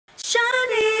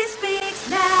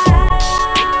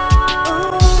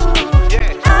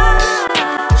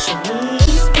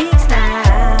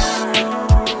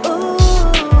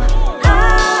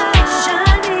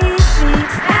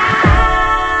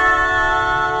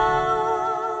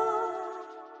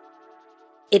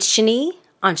It's Shani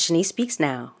on Shani Speaks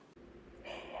Now.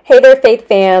 Hey there, Faith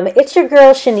Fam. It's your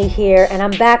girl Shani here, and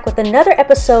I'm back with another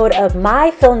episode of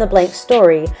My Fill in the Blank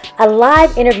Story, a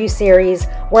live interview series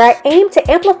where I aim to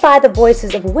amplify the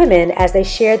voices of women as they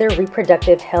share their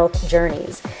reproductive health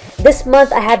journeys. This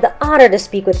month, I had the honor to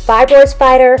speak with fibroids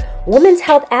fighter, women's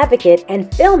health advocate,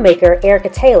 and filmmaker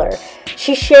𝙂𝙧𝙧𝙧𝙀𝙧 Taylor.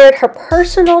 She shared her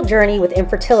personal journey with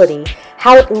infertility,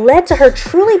 how it led to her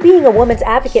truly being a woman's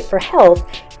advocate for health,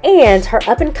 and her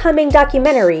up-and-coming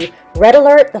documentary, Red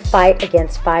Alert: The Fight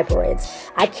Against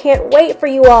Fibroids. I can't wait for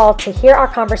you all to hear our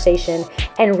conversation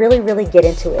and really get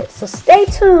into it. So stay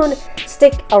tuned,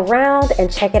 stick around,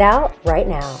 and check it out right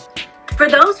now. For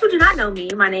those who do not know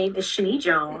me, my name is Shani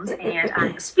Jones, and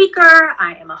I'm a speaker,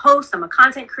 I am a host, I'm a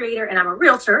content creator, and I'm a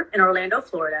realtor in Orlando,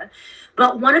 Florida.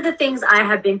 But one of the things I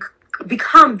have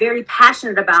become very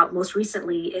passionate about most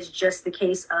recently is just the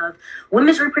case of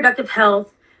women's reproductive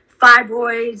health,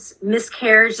 fibroids,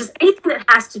 miscarriage, just anything that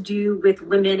has to do with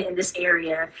women in this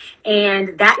area.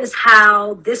 And that is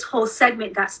how this whole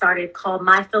segment got started, called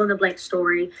My Fill in the Blank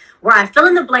Story, where I fill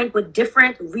in the blank with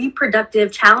different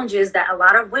reproductive challenges that a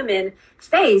lot of women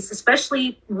face,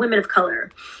 especially women of color.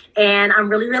 And I'm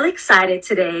really excited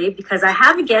today because I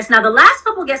have a guest. Now, the last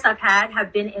couple guests I've had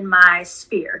have been in my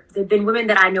sphere. They've been women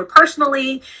that I know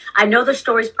personally. I know their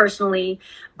stories personally.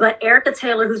 But 𝙂𝙧𝙧𝙧𝙧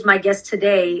Taylor, who's my guest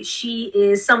today, she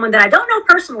is someone that I don't know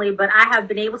personally, but I have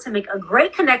been able to make a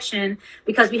great connection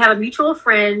because we have a mutual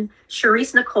friend,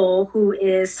 𝙂𝙧𝙧𝙧𝙧 Nicole, who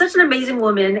is such an amazing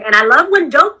woman. And I love when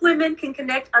dope women can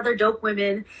connect other dope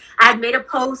women. I had made a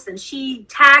post and she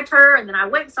tagged her, and then I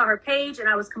went and saw her page, and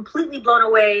I was completely blown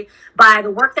away by the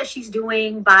work that she's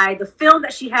doing, by the film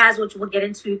that she has, which we'll get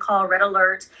into, called Red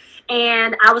Alert.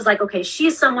 And I was like, okay, she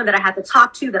is someone that I have to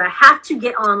talk to, that I have to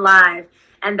get on live,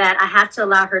 and that I have to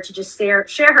allow her to just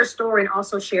share her story and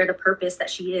also share the purpose that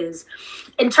she is.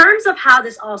 In terms of how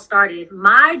this all started,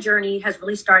 my journey has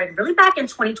really started back in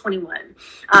 2021.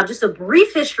 Just a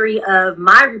brief history of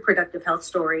my reproductive health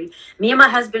story. Me and my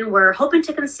husband were hoping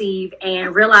to conceive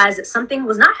and realized that something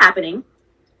was not happening.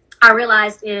 I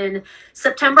realized in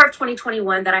September of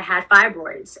 2021 that I had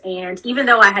fibroids. And even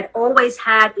though I had always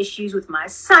had issues with my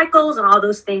cycles and all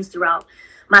those things throughout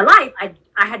my life,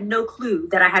 I had no clue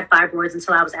that I had fibroids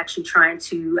until I was actually trying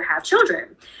to have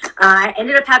children. I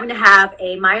ended up having to have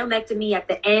a myomectomy at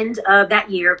the end of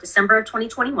that year, December of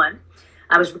 2021.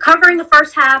 I was recovering the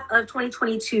first half of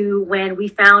 2022 when we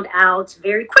found out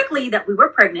very quickly that we were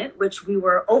pregnant, which we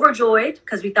were overjoyed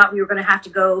because we thought we were going to have to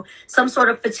go some sort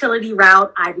of fertility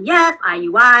route, IVF,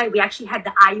 IUI. We actually had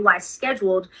the IUI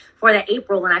scheduled for that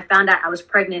April, and I found out I was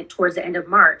pregnant towards the end of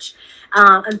March.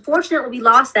 Unfortunately, we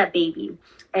lost that baby.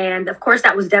 And of course,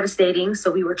 that was devastating. So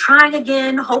we were trying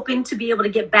again, hoping to be able to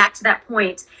get back to that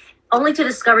point, only to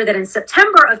discover that in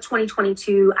September of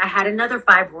 2022, I had another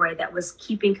fibroid that was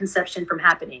keeping conception from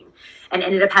happening, and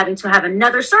ended up having to have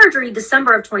another surgery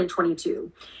December of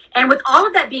 2022. And with all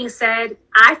of that being said,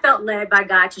 I felt led by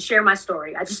God to share my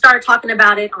story. I just started talking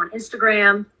about it on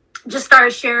Instagram, just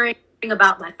started sharing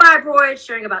about my fibroids,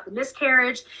 sharing about the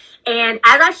miscarriage. And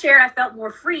as I shared, I felt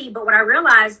more free. But what I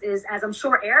realized is, as I'm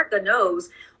sure Erica knows,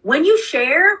 when you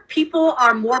share, people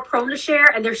are more prone to share.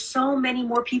 And there's so many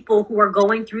more people who are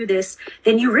going through this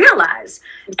than you realize.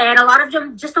 And a lot of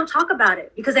them just don't talk about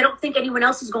it because they don't think anyone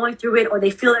else is going through it, or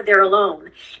they feel that they're alone.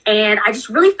 And I just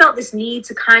really felt this need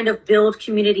to kind of build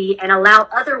community and allow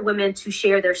other women to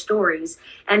share their stories.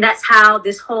 And that's how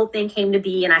this whole thing came to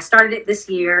be. And I started it this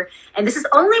year. And this is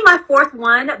only my fourth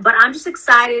one, but I'm just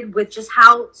excited with just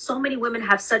how so many women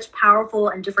have such powerful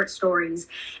and different stories.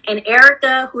 And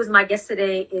𝙂𝙧𝙧𝙧𝙧, who is my guest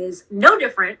today, is no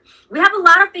different. We have a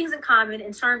lot of things in common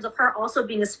in terms of her also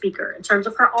being a speaker, in terms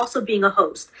of her also being a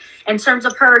host, in terms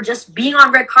of her just being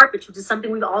on red carpets, which is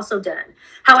something we've also done.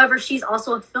 However, she's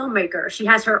also a filmmaker. She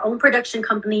has her own production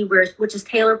company, which is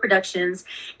Taylor Productions,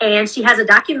 and she has a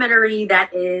documentary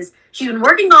that she's been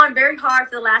working on very hard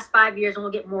for the last 5 years, and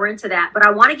we'll get more into that. But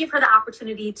I want to give her the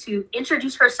opportunity to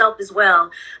introduce herself as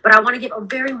well. But I want to give a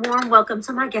very warm welcome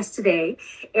to my guest today,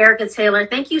 𝙂𝙧𝙧𝙧𝙧 Taylor.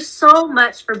 Thank you so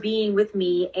much for being with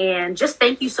me, and just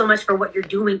thank you so much for what you're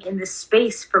doing in this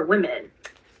space for women.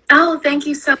 Oh, thank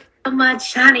you so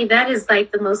much, Shani. That is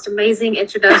like the most amazing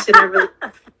introduction.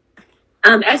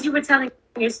 As you were telling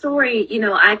your story, you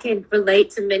know, I can relate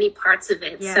to many parts of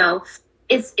it. Yeah. So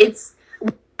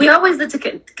we always look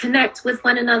to connect with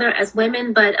one another as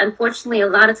women, but unfortunately, a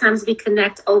lot of times we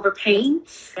connect over pain.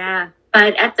 Yeah.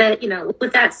 But at the,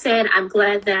 with that said, I'm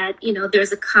glad that,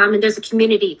 there's a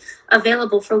community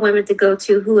available for women to go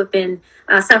to who have been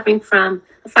suffering from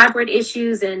fibroid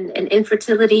issues and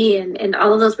infertility and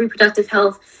all of those reproductive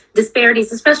health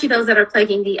disparities, especially those that are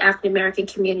plaguing the African American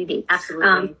community.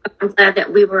 Absolutely. I'm glad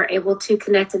that we were able to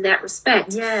connect in that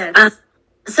respect. Yes.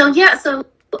 So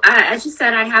as you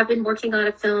said, I have been working on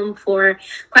a film for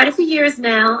quite a few years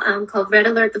now called Red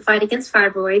Alert: The Fight Against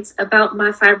Fibroids, about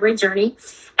my fibroid journey.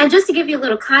 And just to give you a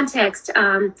little context,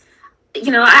 I'm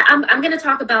going to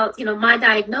talk about, my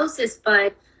diagnosis,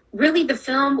 but really the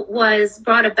film was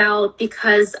brought about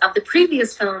because of the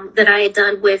previous film that I had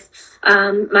done with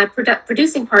my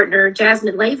producing partner,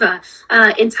 Jasmine Leyva,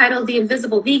 entitled The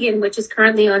Invisible Vegan, which is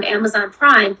currently on Amazon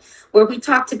Prime, where we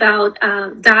talked about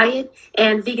diet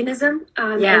and veganism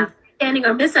and understanding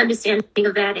or misunderstanding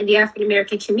of that in the African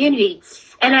American community.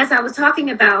 And as I was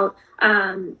talking about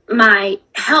my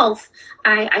health,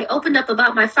 I opened up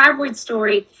about my fibroid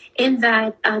story in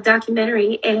that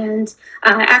documentary. And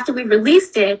after we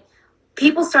released it,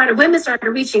 women started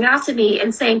reaching out to me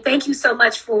and saying, thank you so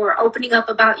much for opening up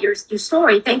about your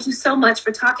story. Thank you so much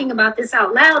for talking about this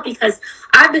out loud, because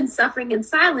I've been suffering in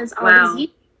silence all these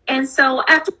years. And so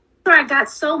after I got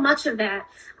so much of that,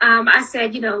 I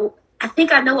said, I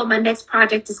think I know what my next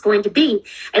project is going to be.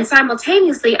 And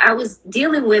simultaneously, I was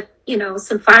dealing with,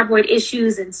 some fibroid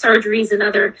issues and surgeries and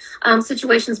other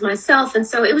situations myself. And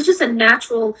so it was just a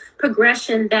natural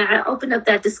progression that I opened up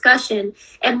that discussion.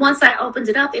 And once I opened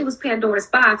it up, it was Pandora's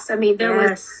box. I mean, there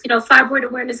was, fibroid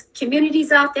awareness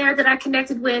communities out there that I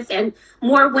connected with, and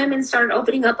more women started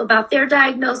opening up about their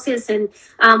diagnosis, and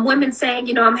women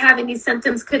saying, I'm having these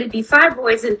symptoms. Could it be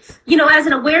fibroids? And, as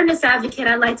an awareness advocate,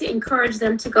 I like to encourage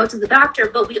them to go to the doctor,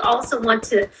 but we also want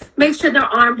to make sure they're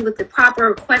armed with the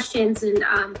proper questions and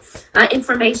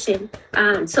information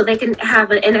so they can have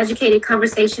an educated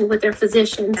conversation with their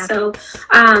physician. So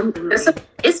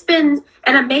it's been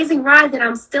an amazing ride that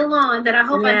I'm still on, that I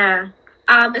hope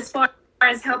as far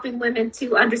as helping women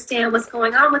to understand what's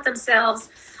going on with themselves.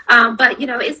 But,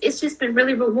 it's just been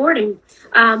really rewarding.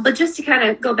 But just to kind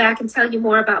of go back and tell you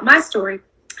more about my story,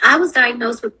 I was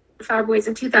diagnosed with fibroids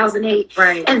in 2008.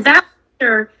 Right. And that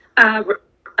after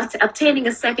obtaining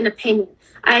a second opinion.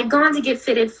 I had gone to get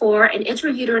fitted for an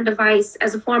intrauterine device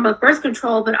as a form of birth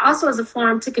control, but also as a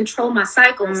form to control my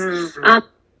cycles. I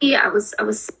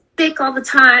was sick all the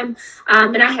time,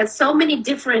 and I had so many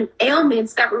different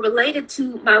ailments that were related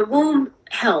to my womb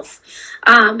health.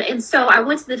 And so I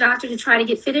went to the doctor to try to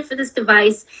get fitted for this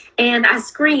device, and I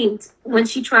screamed when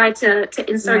she tried to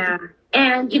insert it.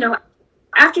 And,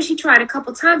 after she tried a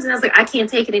couple times, and I was like, I can't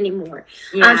take it anymore.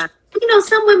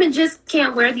 Some women just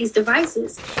can't wear these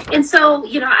devices. And so,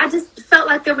 I just felt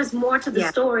like there was more to the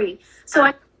story. So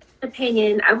I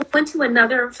opinion. I went to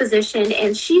another physician,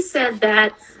 and she said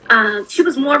that she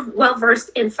was more well-versed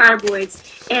in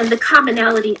fibroids and the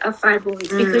commonality of fibroids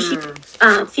because she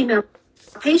female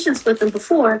patients with them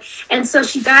before. And so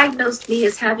she diagnosed me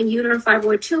as having uterine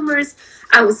fibroid tumors.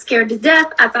 I was scared to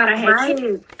death. I thought I had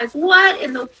kids. Like, what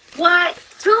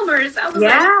tumors? I was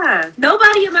like,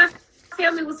 nobody in my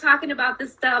family was talking about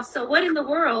this stuff. So what in the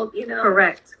world,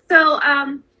 Correct. So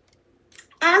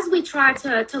as we tried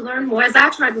to learn more, as I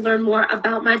tried to learn more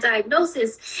about my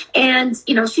diagnosis, and,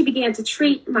 she began to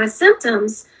treat my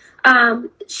symptoms,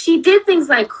 she did things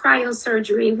like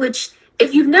cryosurgery, which,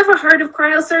 if you've never heard of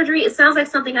cryosurgery, it sounds like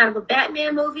something out of a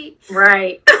Batman movie.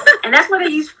 Right. And that's where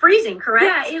they use freezing,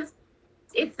 correct? Yeah,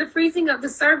 it's the freezing of the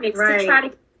cervix to try to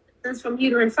get symptoms from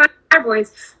uterine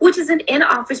fibroids, which is an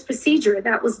in-office procedure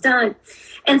that was done.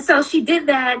 And so she did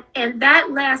that, and that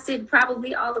lasted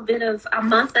probably all a bit of a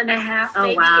month and a half. Oh,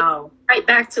 maybe, right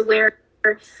back to where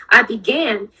I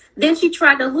began. Then she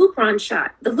tried the Lupron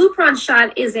shot. The Lupron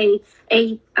shot is a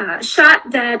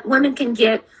shot that women can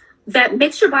get that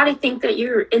makes your body think that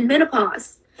you're in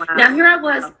menopause. Wow. Now, here I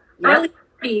was, early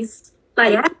 30s,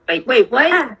 like, wait, what?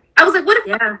 Yeah. I was like, what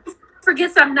if I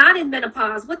forgets I'm not in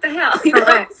menopause? What the hell?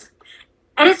 Correct.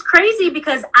 And it's crazy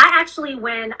because I actually,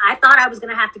 when I thought I was going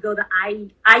to have to go the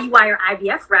IUI or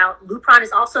IVF route, Lupron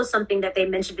is also something that they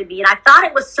mentioned to me. And I thought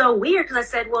it was so weird because I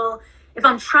said, well, if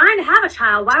I'm trying to have a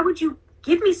child, why would you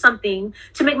give me something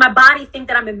to make my body think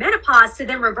that I'm in menopause to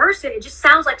then reverse it? It just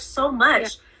sounds like so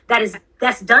much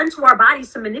that's done to our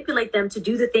bodies to manipulate them to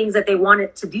do the things that they want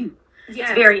it to do. Yeah.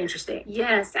 It's very interesting.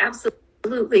 Yes,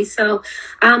 absolutely. So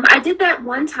I did that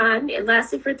one time. It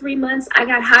lasted for 3 months. I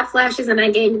got hot flashes and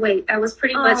I gained weight. That was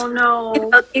pretty much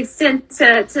the extent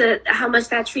to how much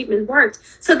that treatment worked.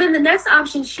 So then the next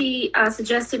option she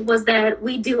suggested was that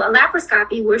we do a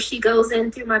laparoscopy where she goes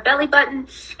in through my belly button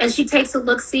and she takes a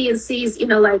look-see and sees,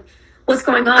 what's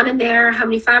going on in there, how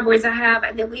many fibroids I have.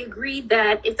 And then we agreed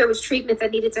that if there was treatment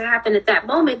that needed to happen at that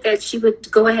moment, that she would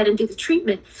go ahead and do the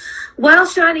treatment. Well,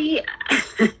 Shani,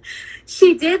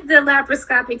 she did the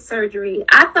laparoscopic surgery.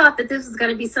 I thought that this was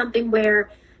going to be something where,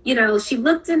 you know, she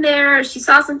looked in there, she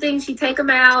saw some things, she'd take them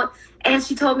out, and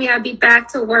she told me I'd be back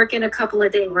to work in a couple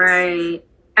of days. Right.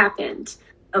 Happened.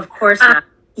 Of course not.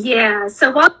 Yeah.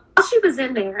 So while she was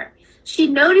in there, she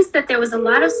noticed that there was a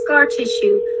lot of scar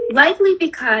tissue, likely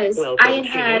because I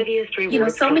had, you know,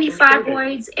 so many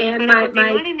fibroids, and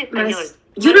my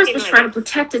uterus was trying to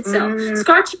protect itself.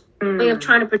 Scar tissue way of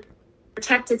trying to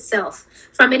protect itself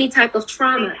from any type of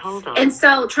trauma. And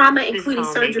so trauma including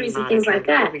surgeries and things like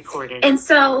that. And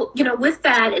so, you know, with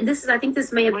that, and this is, I think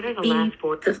this may have been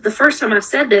the first time I've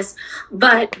said this,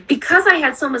 but because I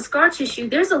had so much scar tissue,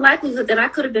 there's a likelihood that I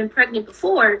could have been pregnant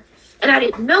before and I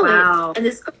didn't know it. And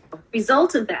this is a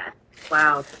result of that.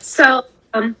 Wow. So,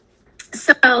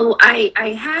 so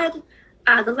I had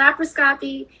the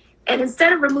laparoscopy, and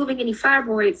instead of removing any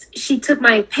fibroids, she took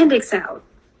my appendix out.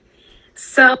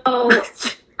 So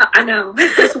I know.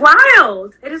 It's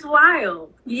wild. It is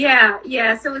wild. Yeah,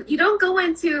 yeah. So you don't go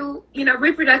into, you know,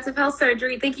 reproductive health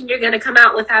surgery thinking you're going to come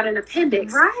out without an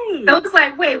appendix. Right. So it's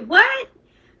like, wait, what?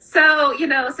 So, you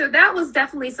know, so that was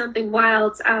definitely something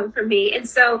wild for me. And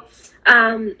so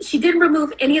she didn't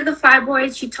remove any of the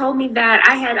fibroids. She told me that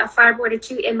I had a fibroid or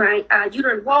two in my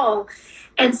uterine wall.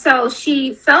 And so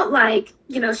she felt like,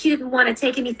 you know, she didn't want to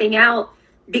take anything out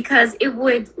because it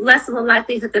would lessen the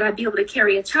likelihood that I'd be able to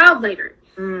carry a child later.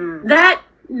 That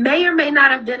may or may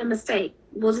not have been a mistake.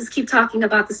 We'll just keep talking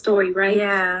about the story, right?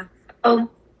 Yeah. Oh,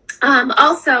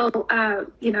 also,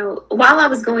 you know, while I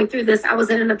was going through this, I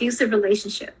was in an abusive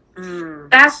relationship.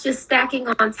 That's just stacking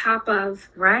on top of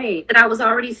that I was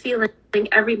already feeling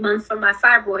every month from my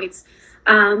fibroids.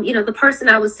 You know, the person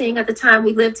I was seeing at the time,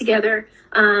 we lived together,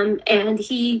 and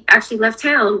he actually left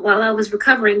town while I was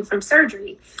recovering from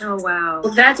surgery. Oh, wow.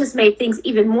 Well, that just made things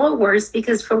even more worse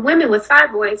because for women with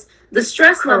fibroids, the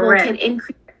stress level can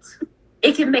increase.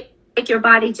 It can make your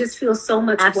body just feel so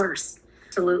much worse.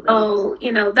 Absolutely. Oh,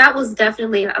 you know, that was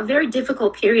definitely a very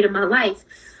difficult period of my life.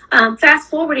 Fast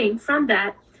forwarding from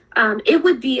that, it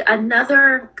would be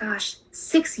another,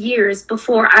 6 years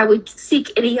before I would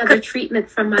seek any other treatment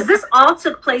from my... This all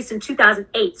took place in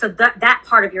 2008, so that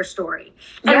part of your story.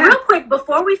 And real quick,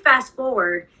 before we fast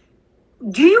forward,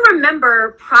 do you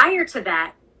remember prior to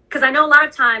that, because I know a lot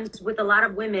of times with a lot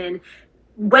of women,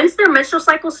 once their menstrual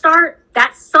cycles start,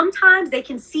 that sometimes they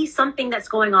can see something that's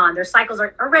going on. Their cycles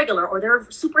are irregular, or they're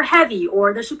super heavy,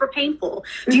 or they're super painful.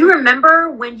 Do you remember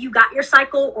when you got your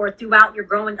cycle or throughout your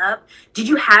growing up, did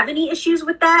you have any issues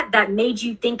with that made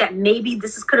you think that maybe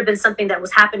this could have been something that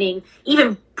was happening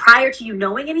even prior to you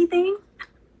knowing anything?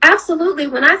 Absolutely.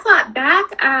 When I thought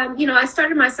back, you know, I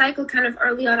started my cycle kind of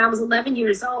early on. I was 11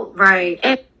 years old. Right.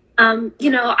 And you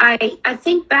know, I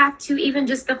think back to even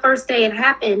just the first day it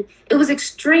happened, it was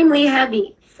extremely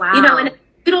heavy. Wow. You know, and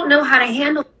you don't know how to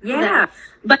handle that.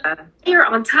 But here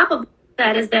on top of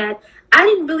that is that I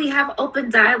didn't really have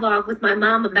open dialogue with my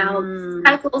mom about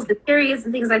cycles, the periods,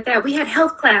 and things like that. We had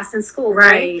health class in school,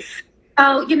 right?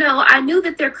 So, you know, I knew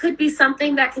that there could be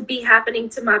something that could be happening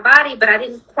to my body, but I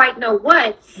didn't quite know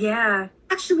what. Yeah.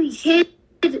 I actually hid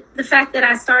the fact that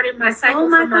I started my cycle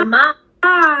from my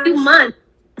mom 2 months.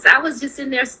 I was just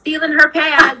in there stealing her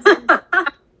pads.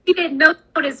 And she didn't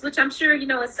notice, which I'm sure, you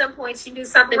know, at some point she knew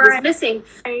something was missing.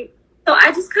 So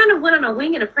I just kind of went on a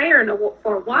wing and a prayer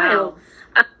for a while,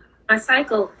 my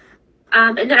cycle.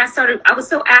 And then I was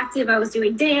so active. I was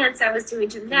doing dance, I was doing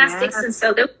gymnastics. And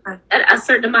so there was a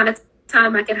certain amount of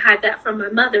time I could hide that from my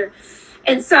mother.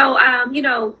 And so, you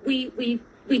know, we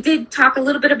did talk a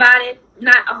little bit about it,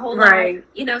 not a whole lot.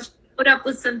 You know, she put up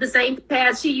with the same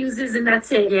pads she uses, and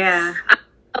that's it.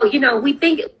 So, you know,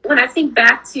 when I think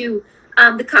back to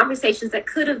the conversations that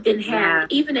could have been had,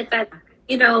 even at that,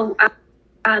 you know,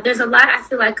 there's a lot I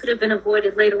feel like could have been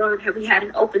avoided later on had we had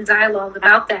an open dialogue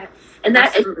about that. And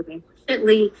that is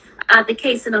definitely the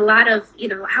case in a lot of, you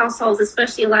know, households,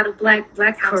 especially a lot of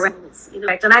black households. You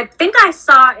know? And I think I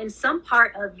saw in some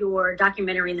part of your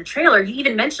documentary in the trailer, you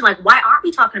even mentioned, like, why aren't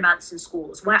we talking about this in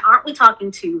schools? Why aren't we talking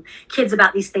to kids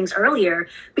about these things earlier?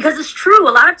 Because it's true,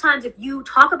 a lot of times if you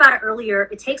talk about it earlier,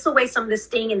 it takes away some of the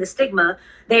sting and the stigma.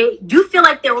 They do feel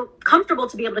like they're comfortable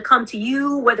to be able to come to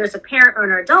you, whether it's a parent or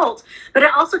an adult, but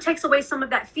it also takes away some of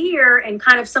that fear and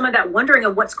kind of some of that wondering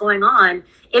of what's going on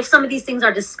if some of these things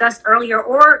are discussed earlier,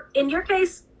 or in your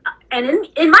case, And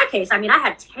in my case, I mean, I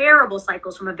had terrible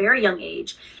cycles from a very young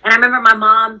age. And I remember my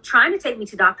mom trying to take me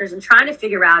to doctors and trying to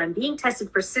figure out and being tested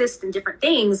for cysts and different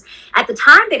things. At the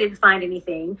time, they didn't find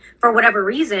anything for whatever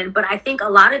reason. But I think a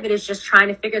lot of it is just trying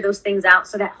to figure those things out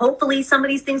so that hopefully some of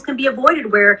these things can be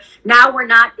avoided, where now we're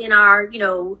not in our,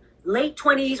 late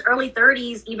 20s, early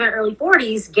 30s, even early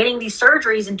 40s, getting these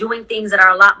surgeries and doing things that are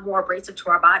a lot more abrasive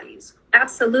to our bodies.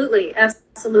 Absolutely.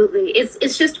 Absolutely.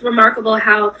 It's just remarkable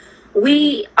how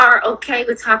we are okay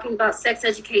with talking about sex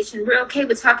education. We're okay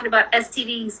with talking about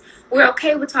STDs. We're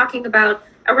okay with talking about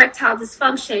erectile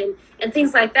dysfunction and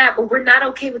things like that. But we're not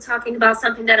okay with talking about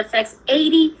something that affects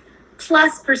 80+%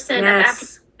 of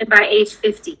African women by age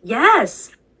 50.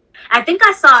 Yes. I think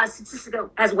I saw a statistic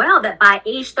as well that by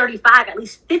age 35, at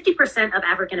least 50% of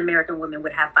African-American women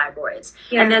would have fibroids.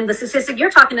 Yeah. And then the statistic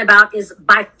you're talking about is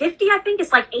by 50, I think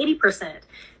it's like 80%.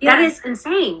 Yeah. That is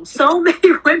insane. So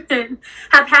many women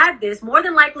have had this. More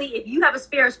than likely, if you have a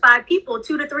spare of 5 people,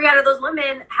 2 to 3 out of those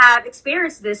women have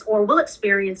experienced this or will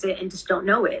experience it and just don't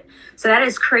know it. So that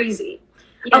is crazy.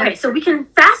 Yeah. Okay, so we can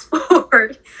fast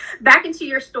forward back into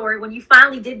your story when you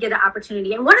finally did get an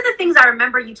opportunity. And one of the things I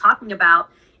remember you talking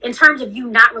about in terms of you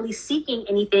not really seeking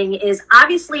anything is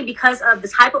obviously because of the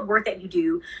type of work that you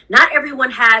do, not everyone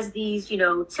has these,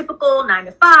 typical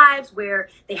 9-to-5s where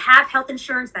they have health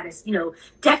insurance that is,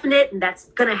 definite and that's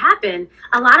going to happen.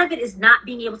 A lot of it is not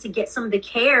being able to get some of the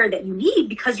care that you need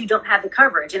because you don't have the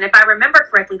coverage. And if I remember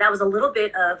correctly, that was a little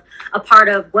bit of a part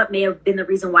of what may have been the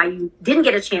reason why you didn't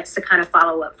get a chance to kind of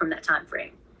follow up from that time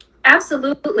frame.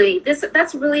 Absolutely.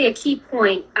 That's really a key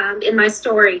point in my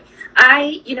story.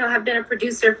 I, have been a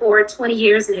producer for 20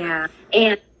 years now.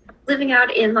 And living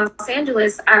out in Los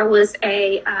Angeles,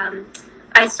 I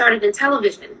started in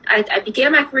television. I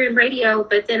began my career in radio,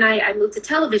 but then I moved to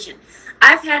television.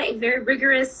 I've had a very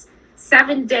rigorous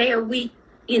 7-day-a-week,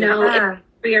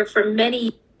 career for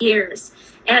many years,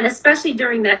 and especially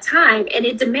during that time. And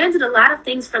it demanded a lot of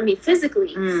things from me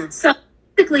physically. So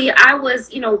I was,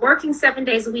 working 7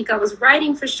 days a week. I was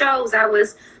writing for shows. I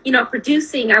was,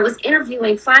 producing. I was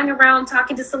interviewing, flying around,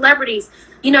 talking to celebrities.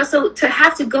 So to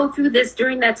have to go through this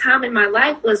during that time in my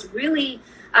life was really,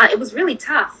 it was really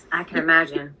tough. I can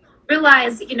imagine.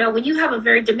 Realize, when you have a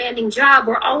very demanding job,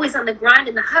 we're always on the grind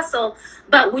and the hustle.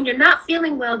 But when you're not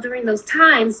feeling well during those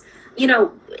times,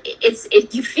 you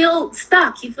feel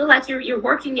stuck. You feel like you're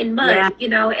working in mud,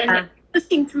 and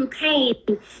pushing through pain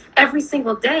every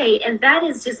single day, and that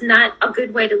is just not a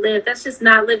good way to live. That's just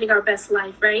not living our best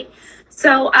life, right?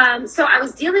 So I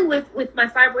was dealing with my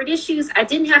fibroid issues. I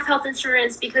didn't have health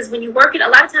insurance because when you work a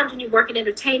lot of times when you work in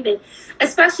entertainment,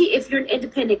 especially if you're an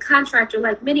independent contractor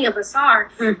like many of us are,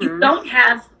 you don't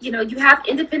have, you have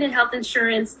independent health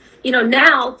insurance.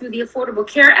 Now through the Affordable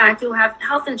Care Act, you'll have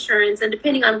health insurance, and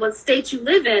depending on what state you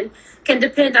live in, can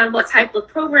depend on what type of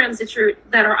programs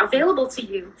that are available to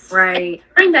you. Right.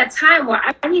 And during that time where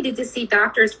I needed to see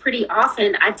doctors pretty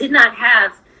often, I did not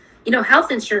have, health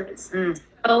insurance.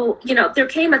 So, there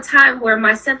came a time where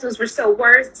my symptoms were so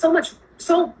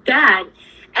bad,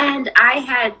 and I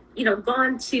had,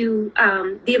 gone to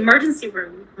the emergency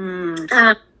room.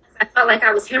 I felt like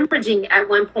I was hemorrhaging at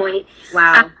one point.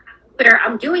 Wow. Where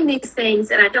I'm doing these things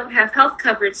and I don't have health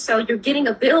coverage, so you're getting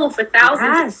a bill for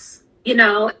thousands.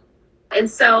 Yes. And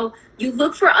so you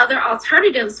look for other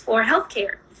alternatives for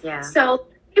healthcare. Yeah. So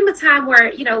there came a time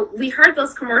where, we heard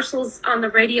those commercials on the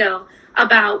radio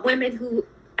about women who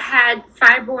had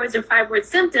fibroids or fibroid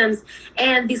symptoms,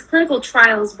 and these clinical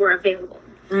trials were available.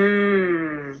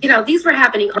 These were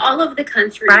happening all over the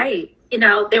country. Right.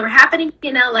 They were happening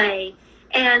in LA.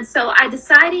 And so I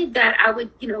decided that I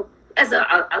would, as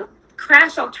a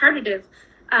crash alternative,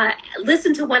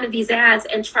 listen to one of these ads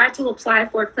and try to apply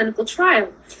for a clinical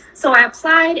trial. So I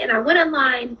applied and I went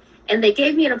online, and they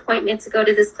gave me an appointment to go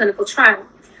to this clinical trial.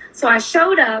 So I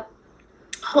showed up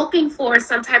hoping for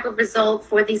some type of result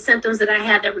for these symptoms that I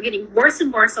had that were getting worse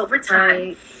and worse over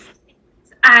time.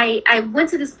 Right. I went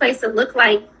to this place that looked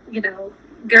like, girl,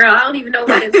 I don't even know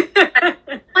what it is. I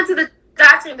went to the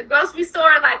doctor in the grocery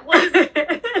store, like, what is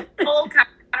it? Old kind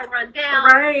of run down.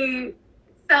 Right.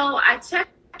 So I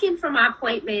checked in for my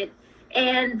appointment,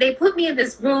 and they put me in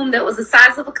this room that was the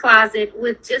size of a closet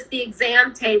with just the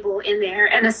exam table in there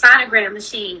and a sonogram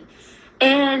machine.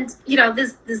 And,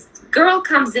 this girl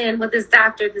comes in with this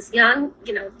doctor, this young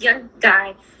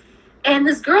guy. And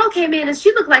this girl came in and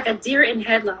she looked like a deer in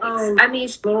headlights. Oh, I mean,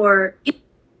 Lord.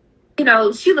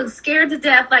 She looked scared to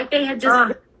death, like they had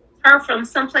just her from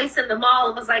someplace in the mall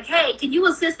and was like, hey, can you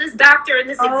assist this doctor in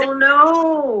this exam? Oh,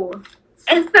 no.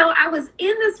 And so I was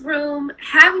in this room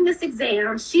having this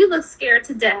exam. She looked scared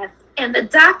to death. And the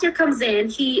doctor comes in.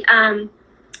 He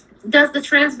does the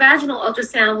transvaginal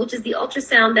ultrasound, which is the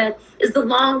ultrasound that is the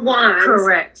long wand.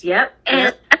 Correct. Yep.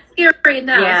 And that's scary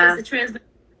enough. Is the transvaginal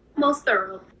most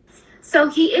thorough. So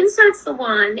he inserts the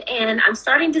wand, and I'm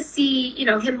starting to see, you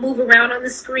know, him move around on the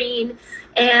screen,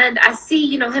 and I see,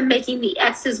 you know, him making the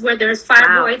X's where there's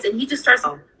fibroids, and he just starts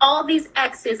all these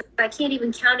X's. I can't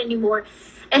even count anymore.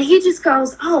 And he just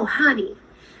goes, "Oh, honey."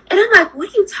 And I'm like, "What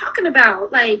are you talking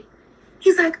about?" Like,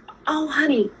 he's like, "Oh,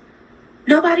 honey,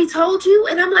 nobody told you?"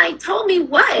 And I'm like, "Told me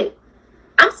what?"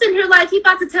 I'm sitting here like, he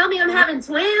about to tell me I'm having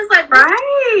twins? Like,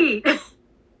 right.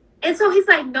 And so he's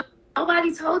like, "No,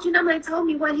 nobody told you?" And I'm like, "Told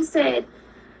me what?" He said,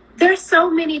 "There's so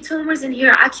many tumors in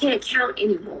here, I can't count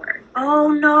anymore." Oh,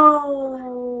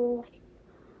 no.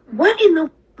 What in the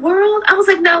world? I was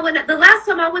like, "No, when the last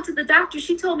time I went to the doctor,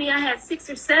 she told me I had 6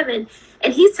 or 7.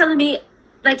 And he's telling me,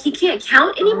 like, he can't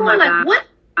count anymore." Like, what?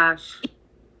 Gosh.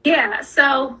 Yeah,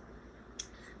 so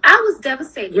I was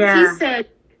devastated. Yeah. He said,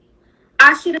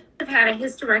 I should have had a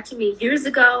hysterectomy years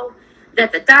ago,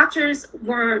 that the doctors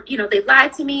weren't, you know, they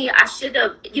lied to me. I should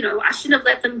have, you know, I shouldn't have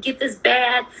let them get this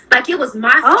bad. Like, it was my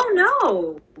fault. Oh,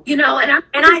 no. You know, and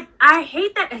I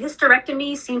hate that a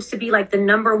hysterectomy seems to be like the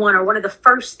number one or one of the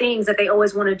first things that they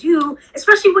always want to do,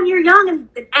 especially when you're young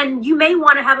and you may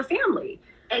want to have a family.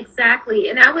 Exactly.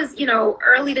 And I was, you know,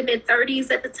 early to mid 30s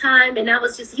at the time. And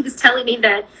he was telling me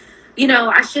that, you know,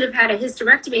 I should have had a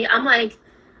hysterectomy. I'm like,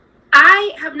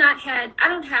 I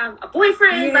don't have a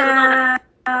boyfriend, let alone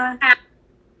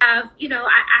you know,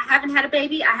 I haven't had a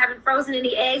baby. I haven't frozen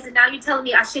any eggs. And now you're telling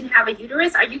me I shouldn't have a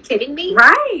uterus? Are you kidding me?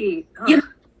 Right. You know,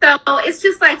 so it's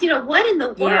just like, you know, what in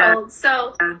the world?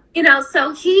 So, you know,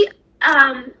 so he,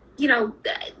 you know,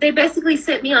 they basically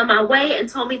sent me on my way and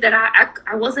told me that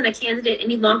I wasn't a candidate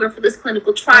any longer for this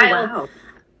clinical trial.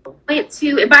 Oh, wow.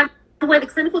 And by the way, the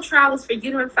clinical trial was for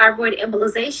uterine fibroid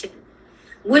embolization,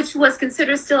 which was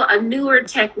considered still a newer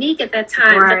technique at that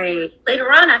time. Right. But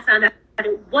later on, I found out that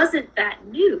it wasn't that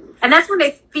new. And that's when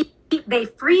they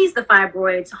freeze the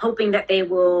fibroids, hoping that they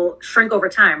will shrink over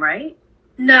time, right?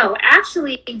 No,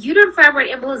 actually, uterine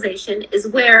fibroid embolization is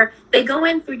where they go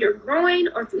in through your groin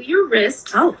or through your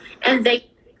wrist, and they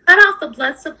cut off the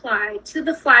blood supply to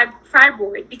the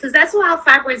fibroid, because that's how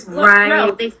fibroids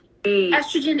grow. They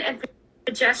estrogen and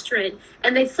progesterone,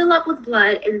 and they fill up with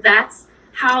blood, and that's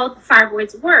how the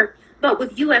fibroids work. But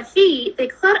with UFE, they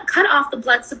cut off the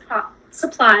blood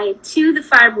supply to the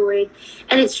fibroid,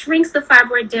 and it shrinks the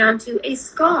fibroid down to a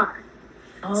scar.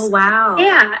 Oh, wow.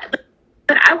 Yeah,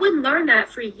 but I wouldn't learn that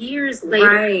for years later.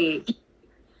 Right.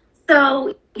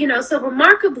 So, you know, so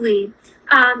remarkably,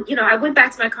 you know, I went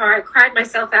back to my car, I cried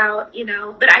myself out, you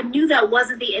know, but I knew that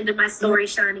wasn't the end of my story,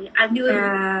 Shani. I knew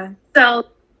it. So,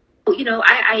 you know,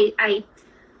 I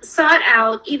sought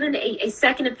out even a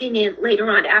second opinion later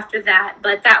on after that,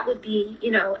 but that would be,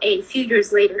 you know, a few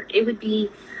years later. It would be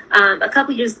a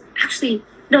couple years, actually,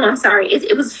 no, I'm sorry.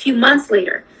 It was a few months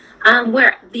later,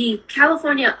 where the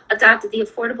California adopted the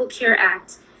Affordable Care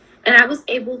Act, and I was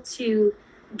able to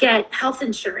get health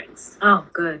insurance. Oh,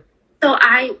 good. So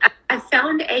I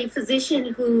found a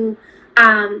physician who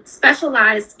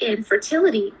specialized in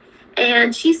fertility,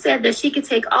 and she said that she could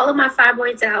take all of my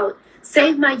fibroids out,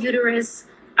 save my uterus.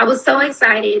 I was so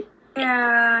excited.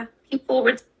 Yeah. Looking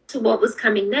forward to what was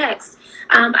coming next.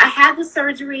 I had the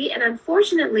surgery, and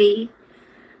unfortunately,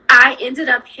 I ended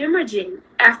up hemorrhaging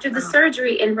after the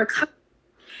surgery and recovered.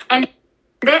 And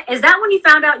is that when you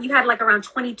found out you had like around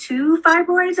 22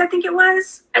 fibroids, I think it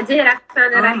was? I did. I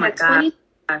found out I had 20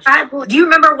 fibroids. Do you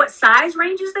remember what size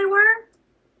ranges they were?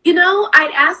 You know,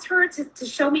 I'd asked her to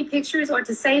show me pictures or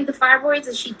to save the fibroids,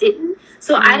 and she didn't.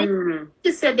 So I didn't,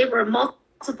 just said they were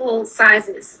multiple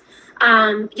sizes.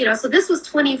 You know, so this was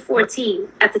 2014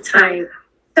 at the time.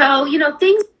 So, you know,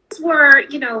 things were,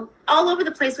 you know, all over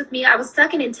the place with me. I was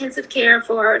stuck in intensive care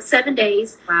for 7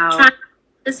 days. Wow. Trying to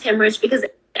this hemorrhage, because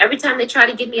every time they tried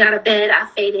to get me out of bed, I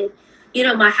faded. You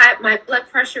know, my blood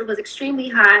pressure was extremely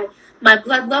high. My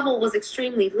blood level was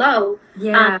extremely low.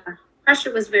 Yeah.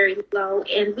 Pressure was very low,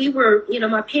 and we were, you know,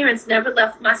 my parents never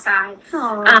left my side.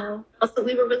 So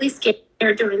we were really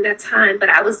scared during that time, but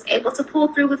I was able to pull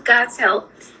through with God's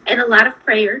help and a lot of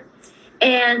prayer.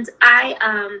 And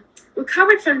I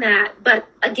recovered from that. But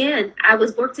again, I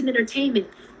worked in entertainment.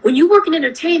 When you work in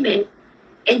entertainment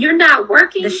and you're not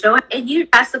working, the show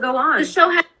has to go on. The show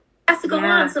has to go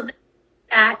on. So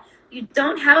that you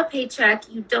don't have a paycheck,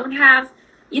 you don't have,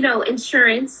 you know,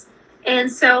 insurance.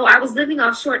 And so I was living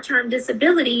off short-term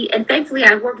disability, and thankfully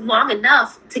I worked long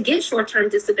enough to get short-term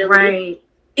disability. Right.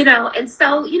 You know, and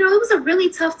so, you know, it was a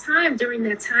really tough time during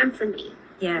that time for me.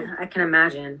 Yeah, I can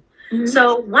imagine.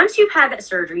 So once you've had that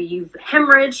surgery, you've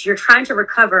hemorrhaged, you're trying to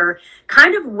recover,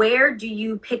 kind of where do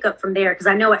you pick up from there? Because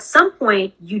I know at some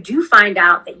point you do find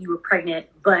out that you were pregnant,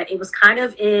 but it was kind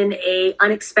of in a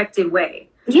unexpected way.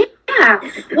 Yeah.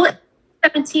 Well,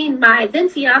 17, my then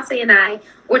fiance and I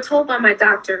were told by my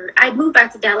doctor, I moved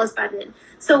back to Dallas by then.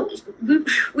 So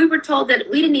we were told that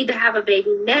we didn't need to have a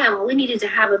baby now. We needed to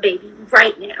have a baby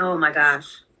right now. Oh my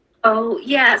gosh. Oh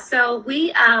yeah, so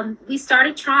we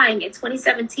started trying in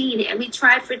 2017, and we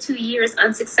tried for 2 years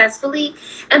unsuccessfully.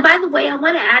 And by the way, I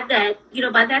want to add that, you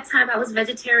know, by that time I was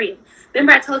vegetarian.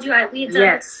 Remember I told you we had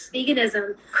done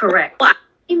veganism. Correct. Well, I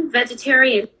became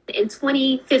vegetarian in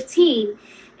 2015,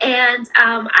 and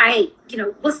I, you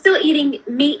know, was still eating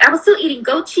meat. I was still eating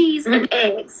goat cheese and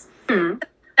eggs.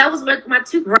 That was my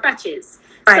two crutches.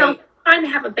 Right. So trying to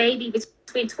have a baby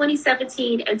between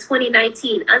 2017 and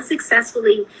 2019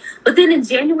 unsuccessfully. But then in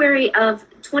January of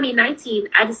 2019,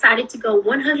 I decided to go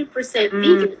 100%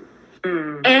 vegan.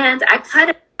 And I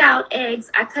cut out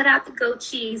eggs, I cut out the goat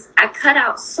cheese, I cut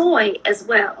out soy as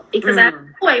well, because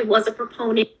soy was a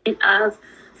proponent of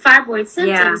fibroid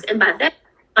symptoms. And by then,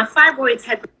 my fibroids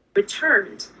had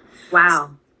returned.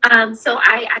 Wow. So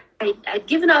I'd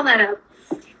given all that up.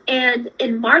 And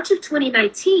in March of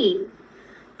 2019,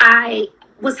 I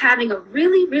was having a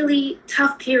really, really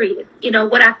tough period. You know,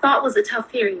 what I thought was a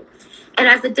tough period. And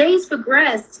as the days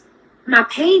progressed, my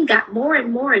pain got more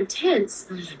and more intense.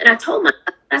 And I told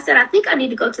I said, I think I need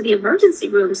to go to the emergency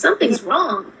room. Something's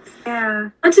wrong.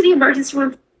 Went to the emergency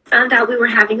room, found out we were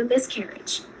having a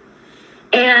miscarriage.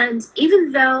 And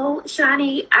even though,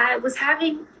 Shani, I was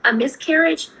having a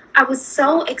miscarriage, I was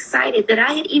so excited that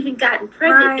I had even gotten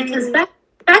pregnant because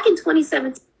back in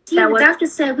 2017, the doctor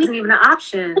said we wasn't even an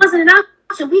option. It wasn't an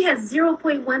option. We had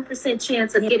 0.1%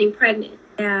 chance of getting pregnant.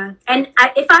 Yeah. And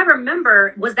if I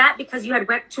remember, was that because you had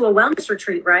went to a wellness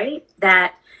retreat, right?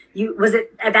 Was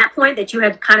it at that point that you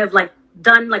had kind of like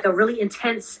done like a really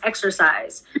intense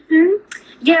exercise?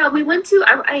 Yeah, we went to,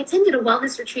 I attended a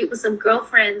wellness retreat with some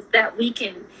girlfriends that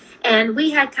weekend, and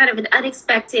we had kind of an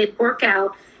unexpected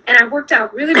workout, and I worked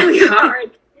out really, really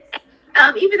hard.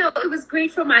 Even though it was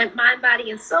great for my mind,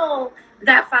 body, and soul,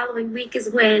 that following week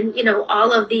is when, you know,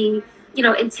 all of the, you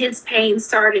know, intense pain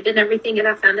started and everything, and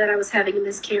I found out I was having a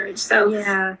miscarriage. So,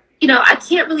 you know, I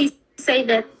can't really say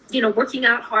that, you know, working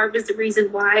out hard was the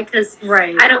reason why, because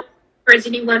I don't encourage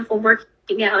anyone from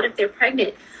working out if they're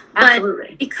pregnant.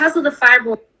 But because of the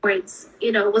fibroids,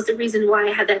 you know, was the reason why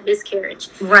I had that miscarriage.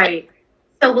 Right.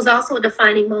 So it was also a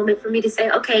defining moment for me to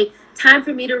say, okay, time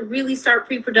for me to really start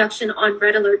pre-production on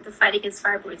Red Alert, the Fight Against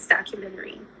Fibroids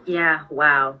documentary. Yeah.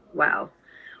 Wow. Wow.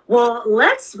 Well,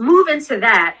 let's move into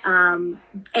that. And,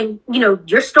 you know,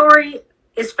 your story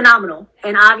is phenomenal.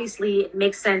 And obviously it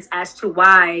makes sense as to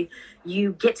why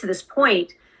you get to this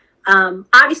point.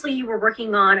 Obviously you were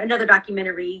working on another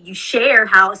documentary. You share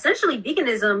how essentially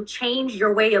veganism changed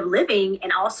your way of living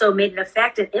and also made an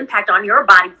effect and impact on your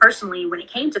body personally when it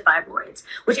came to fibroids,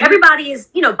 which everybody is,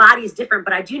 you know, body is different,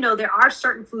 but I do know there are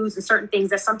certain foods and certain things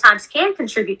that sometimes can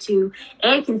contribute to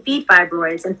and can feed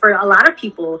fibroids. And for a lot of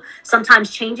people,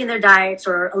 sometimes changing their diets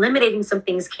or eliminating some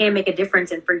things can make a difference.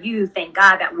 And for you, thank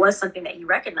God, that was something that you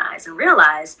recognized and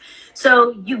realized.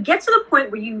 So you get to the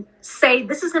point where you say,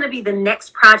 this is going to be the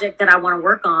next project that I want to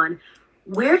work on.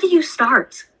 Where do you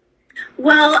start?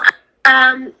 Well,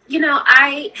 you know,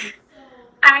 I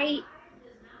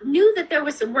knew that there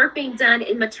was some work being done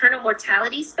in maternal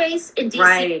mortality space in DC.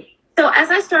 Right. So as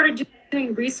I started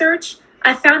doing research,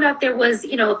 I found out there was,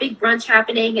 you know, a big brunch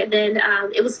happening, and then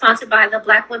it was sponsored by the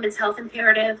Black Women's Health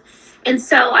Imperative. And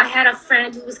so I had a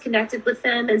friend who was connected with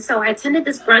them. And so I attended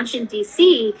this brunch in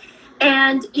DC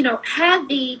and, you know, had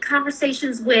the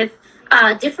conversations with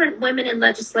different women in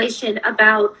legislation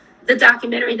about the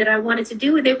documentary that I wanted to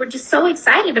do. And they were just so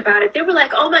excited about it. They were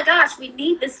like, oh my gosh, we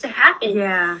need this to happen.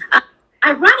 Yeah.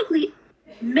 Ironically,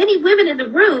 many women in the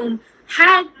room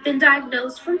had been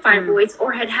diagnosed from fibroids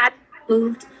or had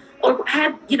moved or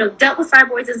had, you know, dealt with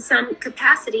fibroids in some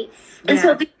capacity. And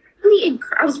so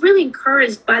I was really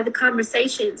encouraged by the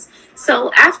conversations.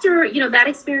 So after, you know, that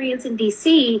experience in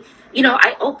DC, you know,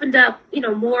 I opened up, you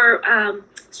know, more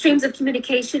streams of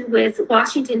communication with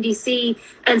Washington, D.C.,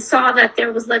 and saw that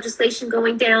there was legislation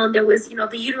going down. There was, you know,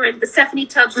 the Stephanie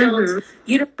Tubbs Jones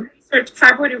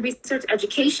Fibroid and Research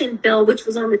Education Bill, which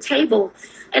was on the table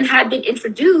and had been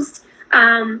introduced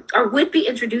or would be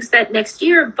introduced that next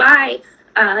year by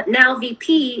now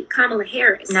VP Kamala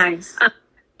Harris. Nice.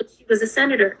 She was a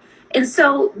senator. And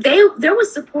so there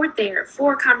was support there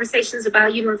for conversations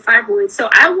about uterine fibroids. So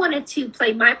I wanted to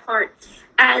play my part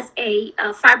as a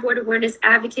fibroid awareness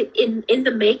advocate in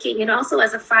the making, and also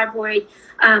as a fibroid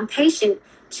patient,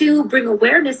 to bring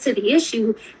awareness to the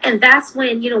issue. And that's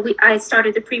when, I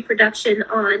started the pre-production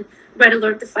on Red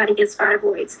Alert, the Fight Against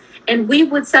Fibroids. And we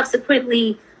would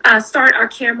subsequently start our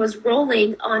cameras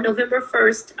rolling on November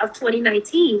 1st of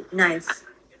 2019. Nice.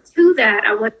 To that,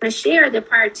 I want to share that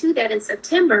prior to that, in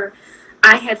September,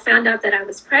 I had found out that I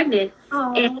was pregnant.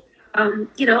 Oh. And,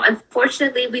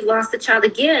 unfortunately, we lost the child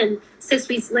again 6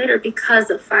 weeks later because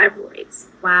of fibroids.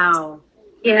 Wow.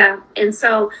 Yeah. And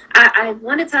so I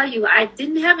want to tell you, I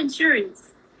didn't have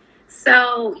insurance.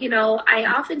 So, I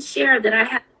often share that I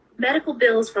have medical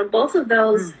bills from both of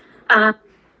those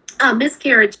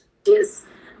miscarriages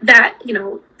that,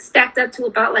 stacked up to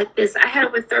about like this. I had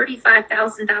over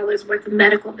 $35,000 worth of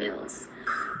medical bills.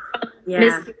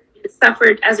 Miscarriages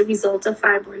suffered as a result of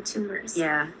fibroid tumors.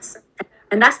 Yeah.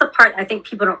 And that's the part I think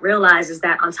people don't realize, is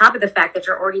that on top of the fact that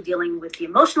you're already dealing with the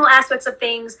emotional aspects of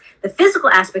things, the physical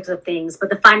aspects of things, but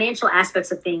the financial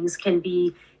aspects of things can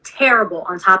be terrible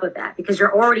on top of that, because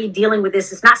you're already dealing with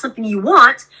this. It's not something you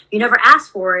want. You never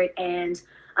asked for it. And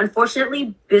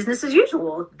unfortunately, business as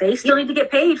usual. They still need to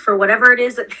get paid for whatever it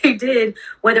is that they did,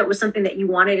 whether it was something that you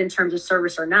wanted in terms of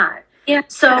service or not. Yeah.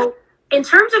 So in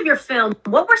terms of your film,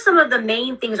 what were some of the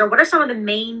main things, or what are some of the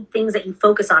main things that you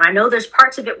focus on? I know there's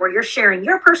parts of it where you're sharing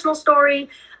your personal story.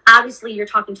 Obviously, you're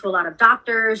talking to a lot of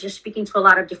doctors. You're speaking to a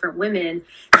lot of different women.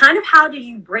 Kind of how do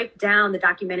you break down the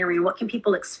documentary, and what can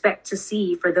people expect to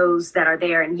see for those that are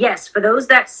there? And yes, for those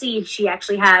that see, she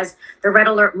actually has the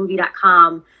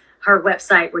redalertmovie.com, her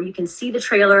website, where you can see the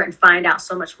trailer and find out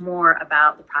so much more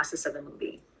about the process of the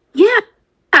movie. Yeah,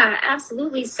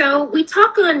 absolutely. So we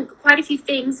talk on quite a few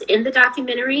things in the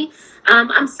documentary.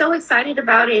 I'm so excited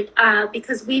about it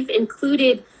because we've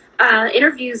included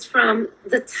interviews from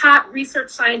the top research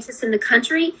scientists in the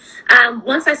country.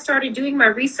 Once I started doing my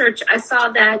research, I saw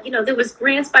that, there was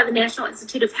grants by the National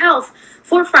Institute of Health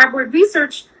for fibroid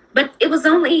research, but it was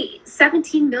only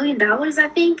 $17 million, I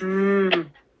think. And,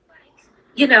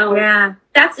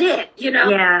 that's it,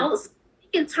 Yeah.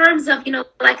 In terms of,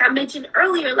 like I mentioned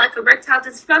earlier, like erectile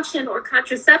dysfunction or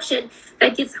contraception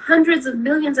that gets hundreds of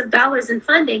millions of dollars in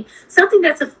funding, something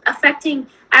that's affecting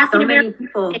African American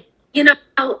people,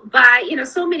 by,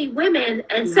 so many women,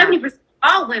 and 70% of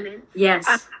all women. Yes.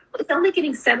 It's only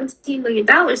getting $17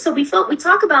 million. So we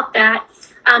talk about that,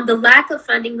 the lack of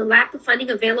funding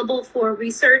available for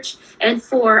research and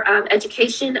for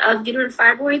education of uterine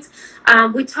fibroids.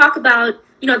 We talk about,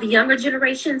 the younger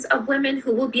generations of women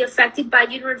who will be affected by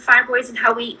uterine fibroids, and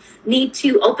how we need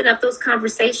to open up those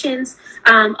conversations.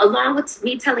 Along with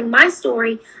me telling my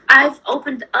story, I've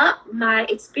opened up my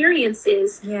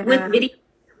experiences with video.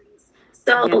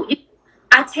 So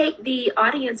I take the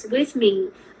audience with me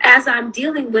as I'm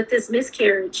dealing with this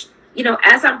miscarriage.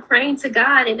 As I'm praying to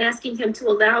God and asking him to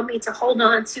allow me to hold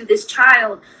on to this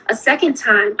child a second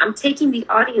time, I'm taking the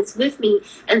audience with me.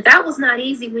 And that was not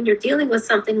easy when you're dealing with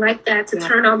something like that, to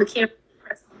turn on the camera,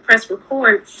 press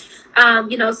record.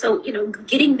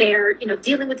 Getting there,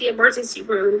 dealing with the emergency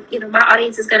room, my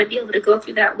audience is going to be able to go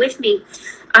through that with me.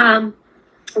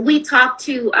 We talk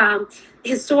to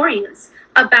historians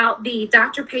about the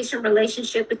doctor-patient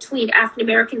relationship between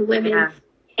African-American women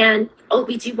and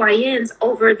OBGYNs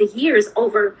over the years,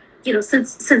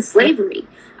 since slavery.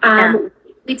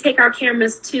 We take our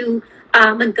cameras to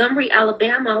Montgomery,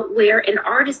 Alabama, where an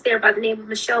artist there by the name of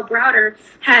Michelle Browder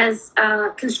has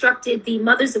constructed the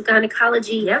Mothers of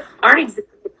Gynecology art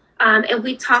exhibit. And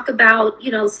we talk about,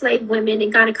 slave women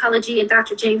in gynecology, and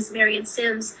Dr. James Marion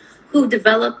Sims, who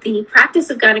developed the practice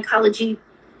of gynecology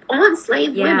on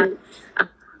slave women,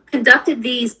 conducted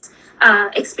these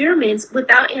experiments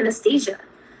without anesthesia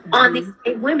on these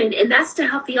slave women. And that's to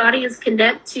help the audience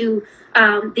connect to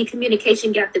the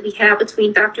communication gap that we have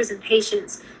between doctors and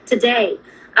patients today.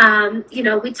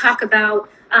 We talk about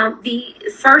the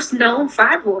first known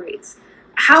fibroids.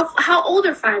 How old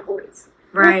are fibroids?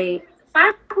 Right.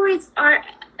 Well, fibroids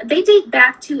they date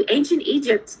back to ancient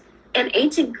Egypt and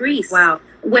ancient Greece. Wow.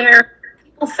 Where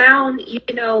people found,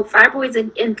 fibroids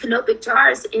in canopic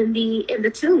jars in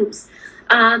the tombs.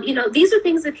 These are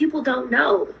things that people don't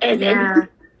know. And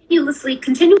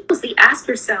continuously ask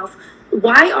yourself,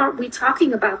 why aren't we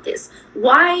talking about this?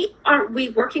 Why aren't we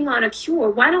working on a cure?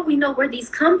 Why don't we know where these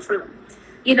come from?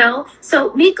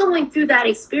 So me going through that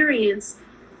experience,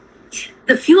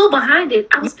 the fuel behind it,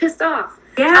 I was pissed off.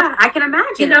 Yeah, I can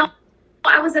imagine.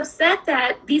 I was upset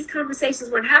that these conversations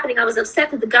weren't happening. I was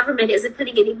upset that the government isn't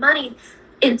putting any money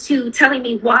into telling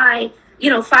me why,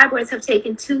 fibroids have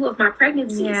taken 2 of my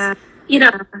pregnancies.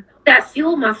 That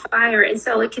fueled my fire. And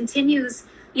so it continues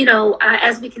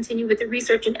as we continue with the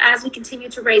research and as we continue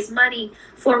to raise money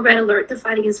for Red Alert, the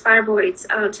fight against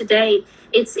fibroids, today,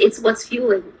 it's what's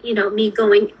fueling, me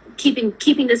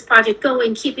keeping this project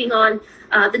going, keeping on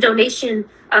the donation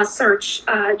search,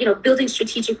 building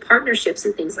strategic partnerships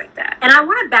and things like that. And I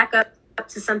want to back up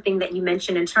to something that you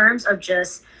mentioned in terms of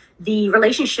just the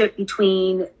relationship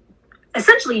between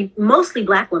essentially mostly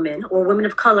Black women or women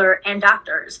of color and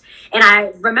doctors. And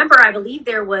I remember, I believe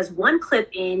there was one clip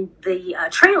in the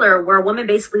trailer where a woman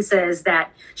basically says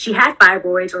that she had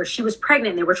fibroids or she was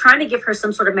pregnant. They were trying to give her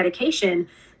some sort of medication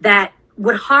that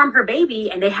would harm her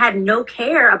baby, and they had no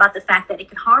care about the fact that it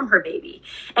could harm her baby.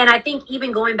 And I think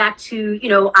even going back to,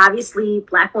 obviously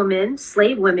Black women,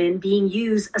 slave women being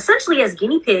used essentially as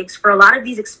guinea pigs for a lot of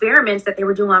these experiments that they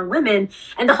were doing on women,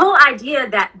 and the whole idea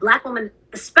that Black women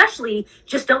especially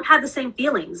just don't have the same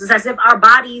feelings. It's as if our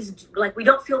bodies, like, we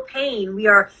don't feel pain. We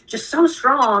are just so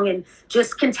strong and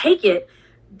just can take it.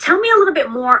 Tell me a little bit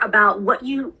more about when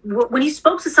you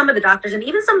spoke to some of the doctors and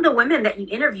even some of the women that you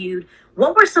interviewed,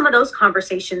 what were some of those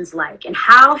conversations like? And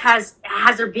how has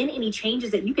there been any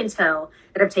changes that you can tell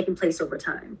that have taken place over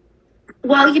time?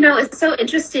 Well, it's so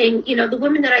interesting. The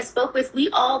women that I spoke with, we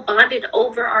all bonded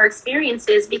over our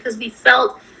experiences because we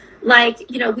felt like,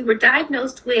 we were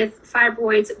diagnosed with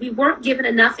fibroids. We weren't given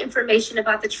enough information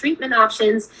about the treatment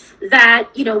options that,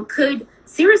 could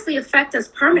seriously affect us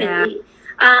permanently.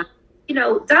 Yeah.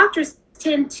 Doctors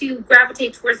tend to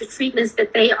gravitate towards the treatments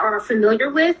that they are familiar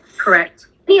with. Correct.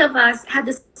 Many of us had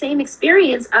the same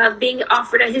experience of being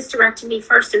offered a hysterectomy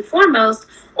first and foremost,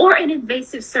 or an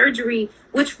invasive surgery,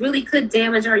 which really could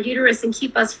damage our uterus and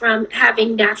keep us from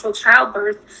having natural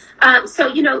childbirth.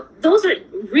 So, those are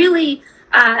really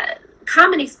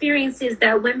common experiences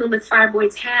that women with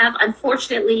fibroids have.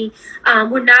 Unfortunately,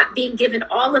 we're not being given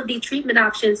all of the treatment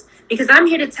options, because I'm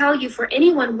here to tell you, for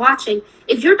anyone watching,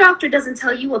 if your doctor doesn't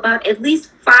tell you about at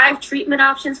least 5 treatment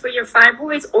options for your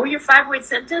fibroids or your fibroid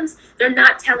symptoms, they're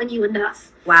not telling you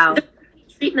enough. Wow. There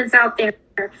are treatments out there.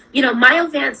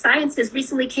 Myovant Sciences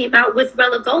recently came out with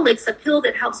relugolix, a pill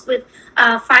that helps with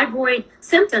fibroid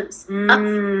symptoms.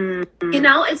 And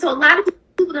so a lot of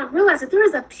people don't realize that there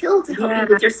is a pill to help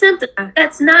you with your symptoms.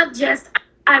 That's not just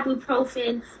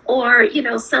ibuprofen or,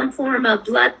 some form of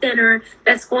blood thinner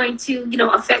that's going to,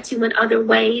 affect you in other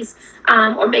ways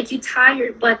or make you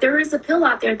tired. But there is a pill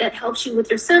out there that helps you with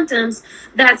your symptoms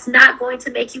that's not going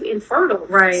to make you infertile.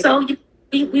 Right. So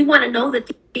we want to know that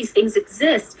these things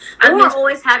exist. Or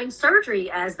always having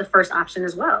surgery as the first option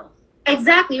as well.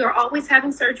 Exactly, or always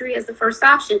having surgery as the first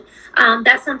option.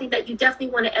 That's something that you definitely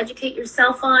want to educate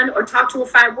yourself on, or talk to a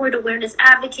fibroid awareness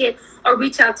advocate, or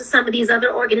reach out to some of these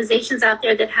other organizations out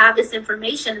there that have this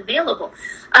information available.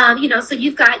 So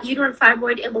you've got uterine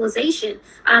fibroid embolization.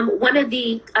 One of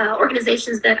the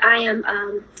organizations that I am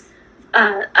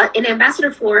an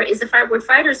ambassador for is the Fibroid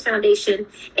Fighters Foundation,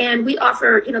 and we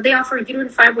offer, they offer uterine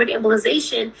fibroid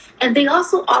embolization, and they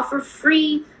also offer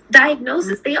free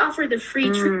diagnosis. They offer the free,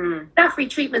 not free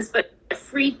treatments, but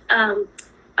free,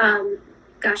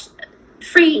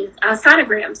 free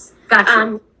sonograms.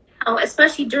 Gotcha.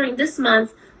 Especially during this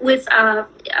month with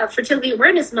Fertility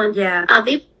Awareness Month. Yeah.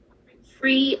 They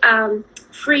free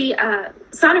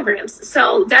sonograms.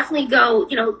 So definitely go,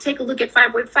 take a look at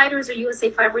Fibroid Fighters or USA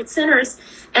Fibroid Centers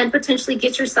and potentially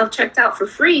get yourself checked out for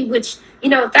free, which,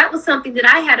 if that was something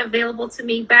that I had available to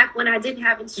me back when I didn't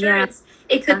have insurance,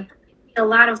 it could a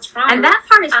lot of trauma. And that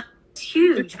part is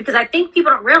huge, because I think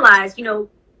people don't realize,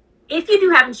 if you do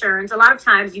have insurance, a lot of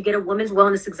times you get a woman's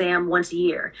wellness exam once a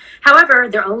year. However,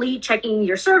 they're only checking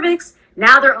your cervix.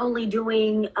 Now they're only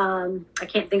doing, I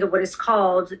can't think of what it's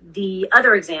called, the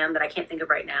other exam that I can't think of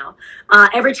right now,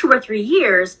 every 2 or 3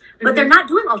 years, but they're not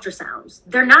doing ultrasounds.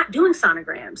 They're not doing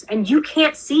sonograms, and you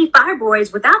can't see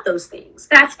fibroids without those things.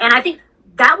 And I think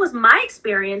that was my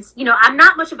experience. I'm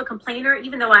not much of a complainer,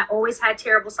 even though I always had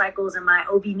terrible cycles, and my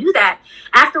OB knew that.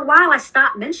 After a while, I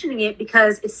stopped mentioning it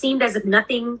because it seemed as if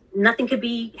nothing could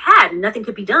be had, nothing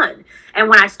could be done. And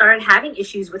when I started having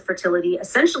issues with fertility,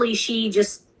 essentially she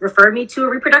just referred me to a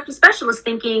reproductive specialist,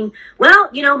 thinking,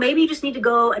 well, maybe you just need to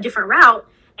go a different route.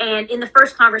 And in the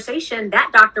first conversation,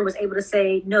 that doctor was able to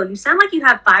say, no, you sound like you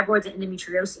have fibroids and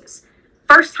endometriosis.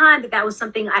 First time that was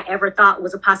something I ever thought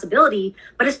was a possibility,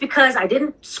 but it's because I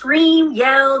didn't scream,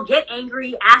 yell, get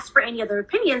angry, ask for any other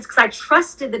opinions, because I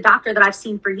trusted the doctor that I've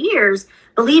seen for years,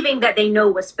 believing that they know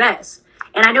what's best.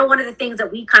 And I know one of the things that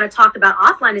we kind of talked about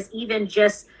offline is even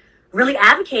just really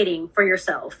advocating for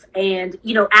yourself and,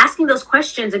 asking those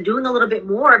questions and doing a little bit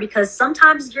more, because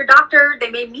sometimes your doctor, they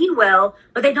may mean well,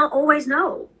 but they don't always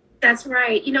know. That's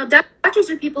right. Doctors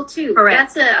are people too.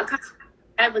 Correct. That's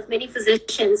a had with many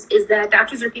physicians is that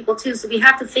doctors are people too. So we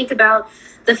have to think about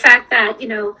the fact that,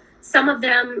 some of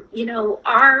them, they all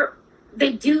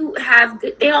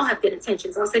have good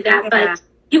intentions. I'll say that. Yeah. But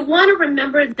you want to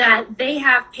remember that they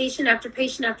have patient after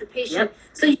patient after patient. Yep.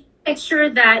 So you make sure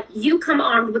that you come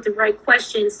armed with the right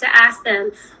questions to ask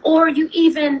them, or you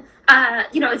even,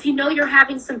 if you're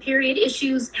having some period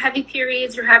issues, heavy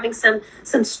periods, you're having some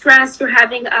stress, you're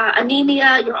having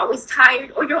anemia, you're always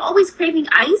tired, or you're always craving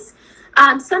ice,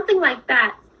 something like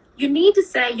that, you need to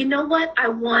say, you know what, I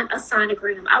want a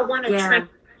sonogram. I want a transvaginal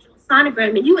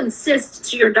sonogram, and you insist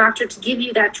to your doctor to give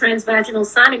you that transvaginal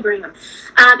sonogram.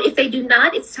 If they do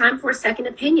not, it's time for a second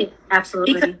opinion.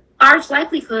 Absolutely. Because large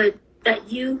likelihood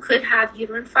that you could have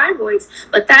uterine fibroids,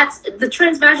 but that's the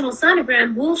transvaginal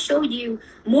sonogram will show you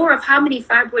more of how many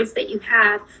fibroids that you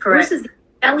have. Correct. Versus the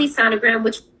belly sonogram,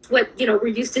 which we're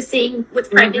used to seeing with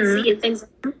pregnancy and things.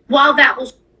 While that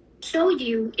will show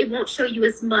you, it won't show you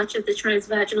as much of the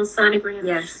transvaginal sonogram.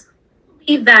 Yes. I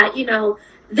believe that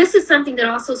this is something that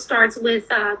also starts with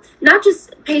not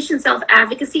just patient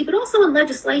self-advocacy, but also in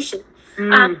legislation.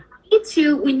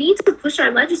 We need to push our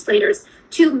legislators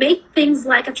to make things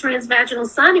like a transvaginal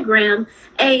sonogram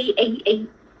a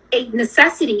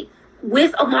necessity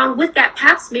along with that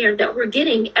pap smear that we're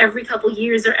getting every couple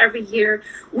years or every year.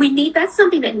 That's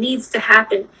something that needs to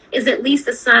happen, is at least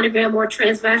a sonogram or a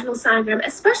transvaginal sonogram,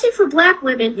 especially for Black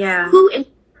women who encounter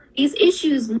these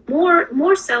issues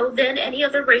more so than any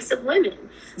other race of women.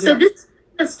 Yes. So this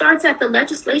starts at the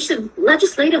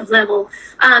legislative level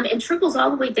and trickles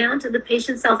all the way down to the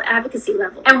patient self-advocacy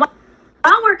level. And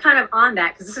while we're kind of on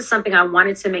that, because this is something I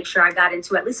wanted to make sure I got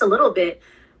into at least a little bit,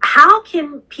 how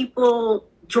can people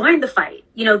join the fight?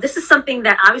 This is something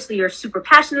that obviously you're super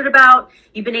passionate about.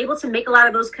 You've been able to make a lot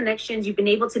of those connections. You've been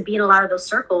able to be in a lot of those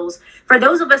circles. For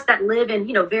those of us that live in,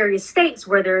 various states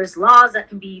where there's laws that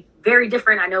can be very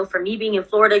different. I know for me being in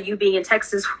Florida, you being in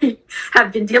Texas, we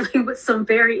have been dealing with some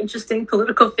very interesting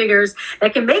political figures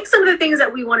that can make some of the things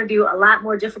that we want to do a lot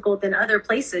more difficult than other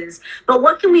places. But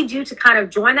what can we do to kind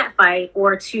of join that fight,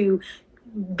 or to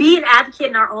be an advocate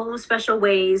in our own special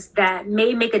ways that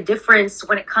may make a difference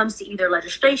when it comes to either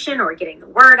legislation or getting the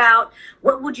word out?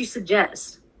 What would you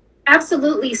suggest?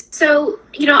 Absolutely. So,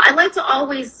 I like to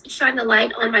always shine the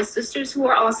light on my sisters who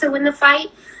are also in the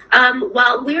fight.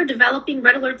 While we're developing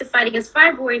Red Alert, the fight against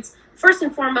fibroids, first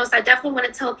and foremost, I definitely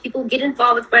want to tell people, get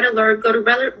involved with Red Alert. Go to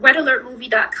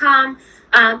redalertmovie.com,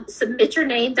 submit your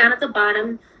name down at the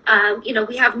bottom.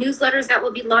 We have newsletters that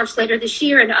will be launched later this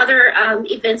year and other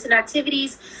events and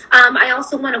activities. I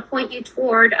also want to point you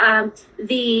toward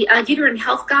the Uterine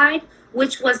Health Guide,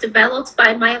 which was developed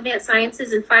by Myovant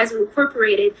Sciences and Pfizer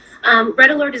Incorporated.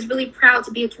 Red Alert is really proud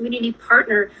to be a community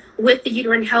partner with the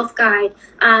Uterine Health Guide,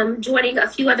 joining a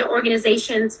few other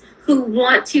organizations who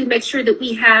want to make sure that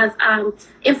we have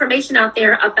information out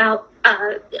there about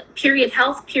period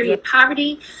health, period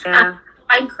poverty.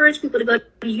 I encourage people to go to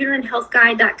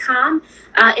uterinehealthguide.com.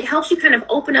 It helps you kind of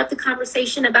open up the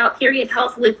conversation about period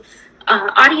health with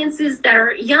audiences that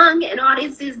are young and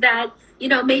audiences that,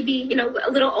 maybe, a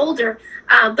little older.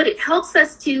 But it helps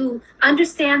us to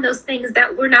understand those things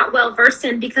that we're not well versed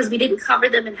in because we didn't cover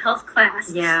them in health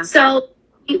class. Yeah. So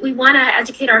we want to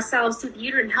educate ourselves through the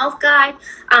Uterine Health Guide.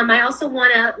 I also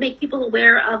want to make people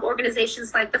aware of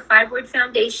organizations like the Fibroid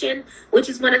Foundation, which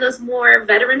is one of those more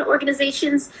veteran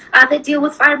organizations that deal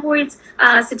with fibroids.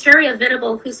 Soteria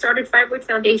Venable, who started Fibroid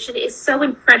Foundation, is so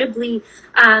incredibly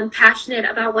passionate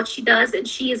about what she does, and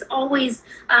she is always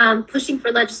pushing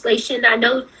for legislation. I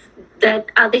know that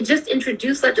they just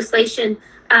introduced legislation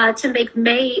to make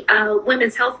May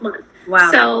Women's Health Month.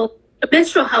 Wow. So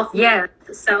menstrual health. Yeah.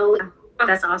 So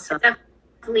that's awesome.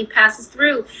 Definitely passes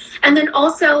through. And then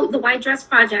also the White Dress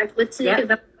Project with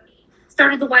Tanika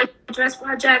started the White Dress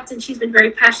Project, and she's been very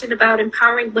passionate about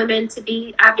empowering women to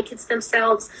be advocates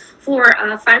themselves for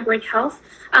fibroid health.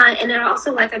 And then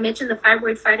also, like I mentioned, the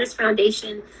Fibroid Fighters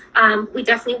Foundation. We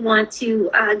definitely want to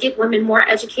get women more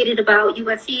educated about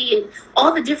UFE and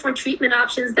all the different treatment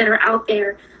options that are out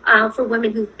there for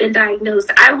women who've been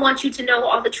diagnosed. I want you to know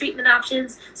all the treatment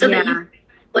options so that you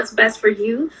what's best for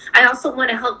you. I also want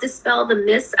to help dispel the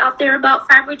myths out there about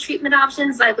fibroid treatment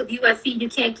options. Like with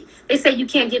UFE, they say you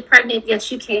can't get pregnant. Yes,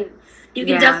 you can. You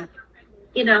can definitely,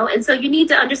 and so you need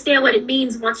to understand what it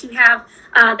means once you have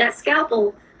that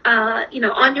scalpel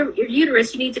on your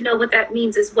uterus, you need to know what that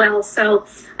means as well. So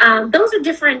those are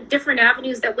different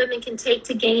avenues that women can take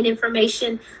to gain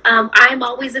information. I am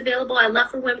always available. I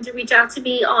love for women to reach out to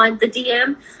me on the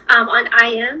DM, I'm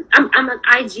on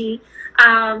IG.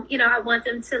 I want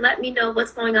them to let me know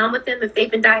what's going on with them. If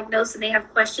they've been diagnosed and they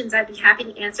have questions, I'd be happy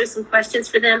to answer some questions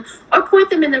for them or point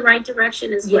them in the right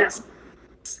direction as well.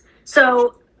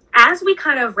 So as we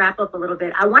kind of wrap up a little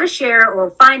bit, I want to share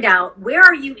or find out, where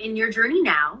are you in your journey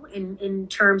now in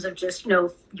terms of just,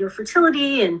 your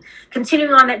fertility and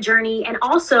continuing on that journey, and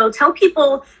also tell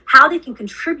people how they can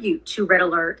contribute to Red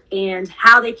Alert and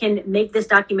how they can make this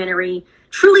documentary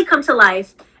truly come to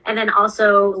life, and then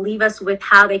also leave us with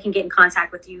how they can get in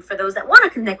contact with you for those that want to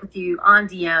connect with you on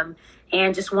DM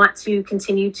and just want to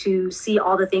continue to see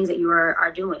all the things that you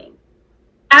are doing.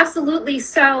 Absolutely.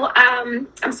 So,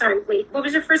 I'm sorry, wait, what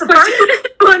was your first question?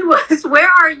 One was,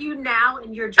 where are you now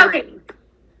in your journey? Okay.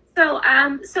 So,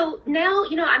 so now,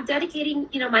 I'm dedicating,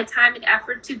 my time and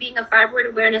effort to being a fibroid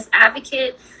awareness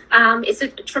advocate. It's a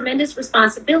tremendous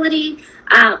responsibility.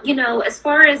 As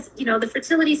far as, the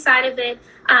fertility side of it,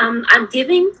 I'm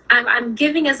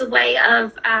giving as a way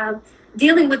of,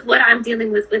 dealing with what I'm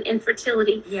dealing with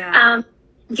infertility. Yeah.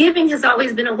 Giving has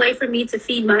always been a way for me to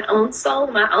feed my own soul,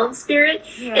 my own spirit.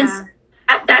 Yeah. And so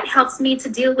that helps me to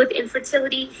deal with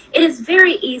infertility. It is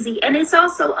very easy. And it's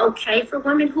also okay for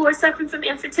women who are suffering from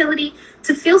infertility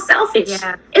to feel selfish.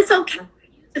 Yeah. It's okay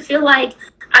to feel like,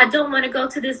 I don't want to go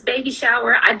to this baby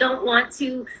shower. I don't want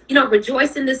to,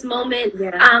 rejoice in this moment.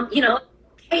 Yeah.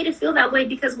 Okay to feel that way,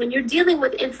 because when you're dealing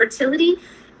with infertility,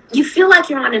 you feel like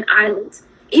you're on an island.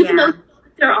 Even though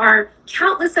there are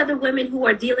countless other women who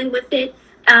are dealing with it,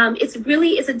 it's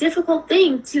a difficult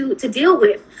thing to deal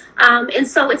with. And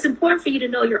so it's important for you to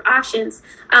know your options.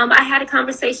 I had a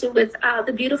conversation with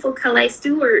the beautiful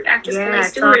𝙂𝙀𝙀, actress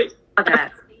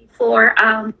𝙂𝙀𝙀,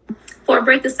 for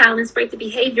Break the Silence, Break the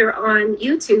Behavior on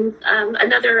YouTube,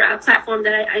 another platform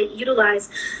that I utilize.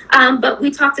 But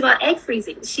we talked about egg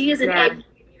freezing. She is an egg,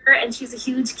 and she's a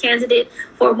huge candidate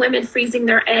for women freezing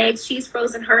their eggs. She's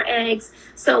frozen her eggs.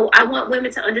 So I want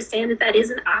women to understand that that is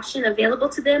an option available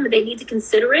to them, and they need to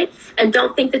consider it. And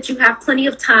don't think that you have plenty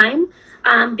of time,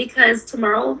 because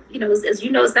tomorrow, as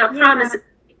you know, is not promised when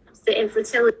it comes to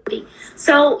infertility.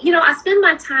 So, I spend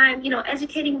my time,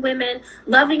 educating women,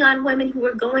 loving on women who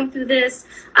are going through this.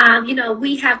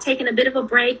 We have taken a bit of a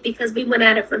break because we went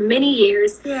at it for many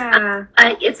years. Yeah.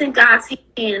 It's in God's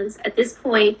hands at this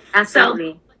point.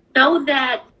 Absolutely. So, know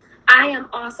that I am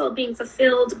also being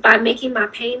fulfilled by making my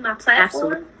pain my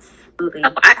platform. Absolutely.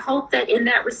 So I hope that in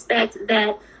that respect,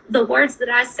 that the words that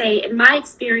I say and my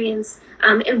experience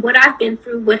and what I've been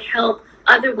through would help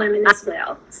other women as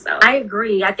well. So I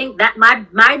agree. I think that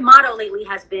my motto lately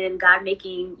has been God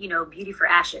making, beauty for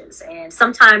ashes. And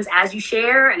sometimes as you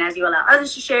share and as you allow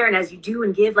others to share and as you do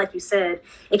and give, like you said,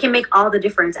 it can make all the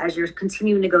difference as you're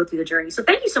continuing to go through the journey. So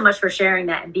thank you so much for sharing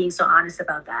that and being so honest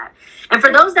about that. And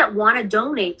for those that want to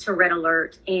donate to Red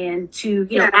Alert and to,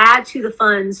 add to the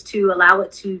funds to allow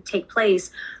it to take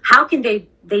place, how can they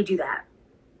do that?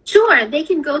 Sure, they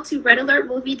can go to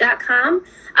redalertmovie.com.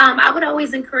 I would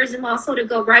always encourage them also to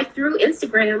go right through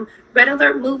Instagram. Red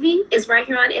Alert Movie is right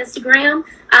here on Instagram.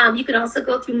 You can also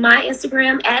go through my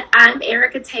Instagram at I'm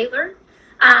Erica Taylor.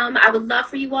 I would love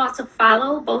for you all to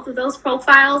follow both of those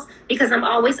profiles, because I'm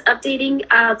always updating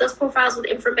those profiles with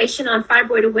information on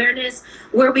fibroid awareness,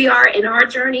 where we are in our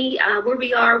journey, where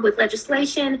we are with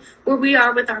legislation, where we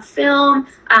are with our film.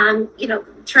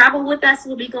 Travel with us.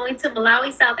 We'll be going to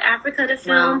Malawi, South Africa to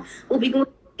film. Wow. We'll be going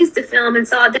to film, and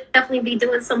so I'll definitely be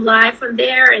doing some live from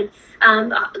there and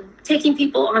taking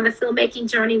people on the filmmaking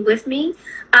journey with me.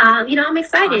 I'm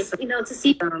excited, to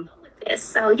see this.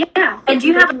 So yeah. And do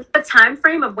you have a time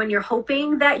frame of when you're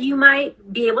hoping that you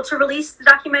might be able to release the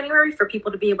documentary for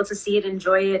people to be able to see it,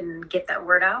 enjoy it, and get that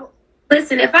word out?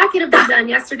 Listen, if I could have been done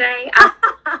yesterday,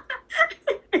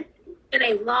 been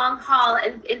a long haul,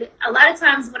 and a lot of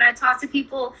times when I talk to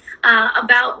people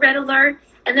about Red Alert,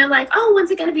 and they're like, "Oh, when's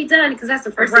it going to be done?" Because that's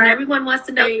the first thing everyone wants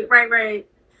to know. Right.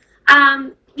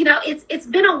 It's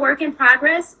been a work in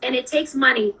progress, and it takes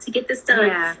money to get this done.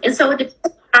 Yeah. And so it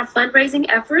depends on our fundraising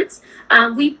efforts.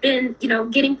 We've been,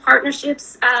 getting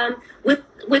partnerships with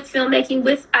filmmaking,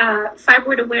 with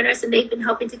fibroid awareness, and they've been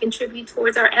helping to contribute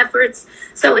towards our efforts.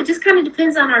 So it just kind of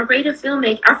depends on our rate of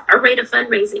our rate of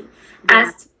fundraising.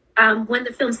 As to when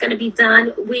the film's going to be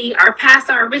done. We are past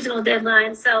our original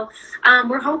deadline, so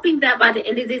we're hoping that by the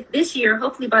end of this year,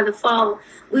 hopefully by the fall,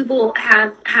 we will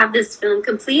have this film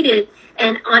completed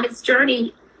and on its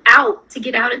journey out to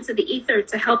get out into the ether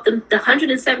to help the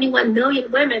 171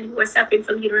 million women who are suffering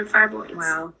from uterine fibroids.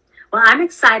 Wow. Well, I'm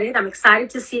excited. I'm excited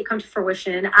to see it come to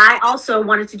fruition. I also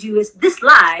wanted to do this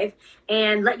live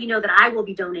and let you know that I will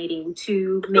be donating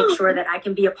to make sure that I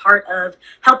can be a part of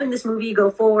helping this movie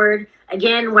go forward.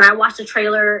 Again, when I watched the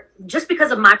trailer, just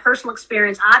because of my personal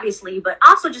experience, obviously, but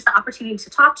also just the opportunity to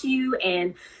talk to you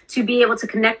and to be able to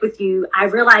connect with you, I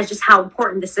realized just how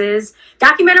important this is.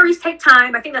 Documentaries take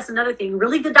time. I think that's another thing.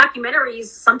 Really good documentaries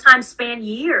sometimes span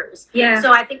years. Yeah.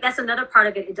 So I think that's another part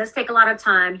of it. It does take a lot of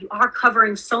time. You are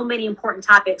covering so many important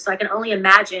topics. So I can only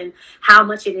imagine how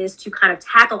much it is to kind of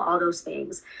tackle all those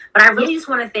things. But I really just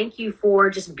want to thank you for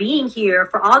just being here,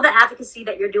 for all the advocacy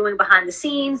that you're doing behind the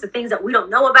scenes, the things that we don't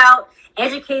know about,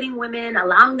 educating women,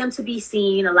 allowing them to be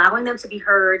seen, allowing them to be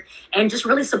heard, and just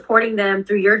really supporting them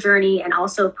through your journey and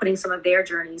also putting some of their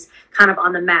journeys kind of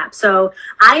on the map. So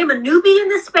I am a newbie in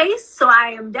this space, so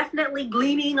I am definitely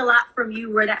gleaning a lot from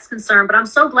you where that's concerned, but I'm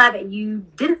so glad that you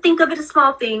didn't think of it a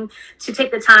small thing to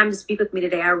take the time to speak with me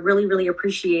today. I really, really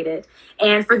appreciate it.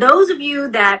 And for those of you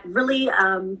that really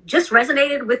just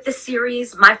resonated with this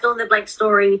series, My Fill in the Blank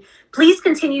Story, please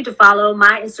continue to follow.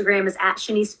 My Instagram is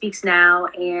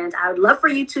 @ShaniSpeaksNow, and I would love for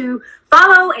you to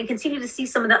follow and continue to see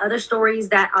some of the other stories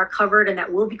that are covered and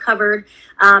that will be covered.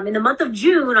 In the month of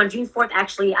June, on June 4th,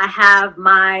 actually, I have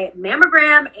my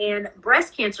mammogram and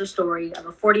breast cancer story of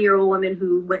a 40-year-old woman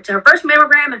who went to her first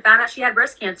mammogram and found out she had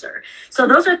breast cancer. So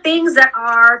those are things that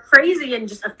are crazy and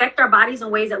just affect our bodies in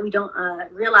ways that we don't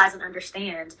realize and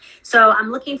understand. So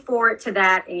I'm looking forward to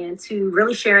that and to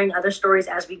really sharing other stories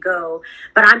as we go.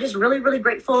 But I'm just really, really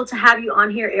grateful to have you on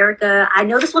here, Erica. I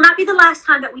know this will not be the last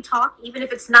time that we talk, even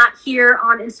if it's not here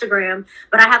on Instagram,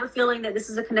 but I have a feeling that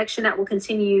this is a connection that will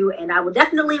continue, and I will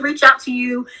definitely reach out to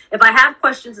you if I have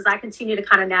questions as I continue to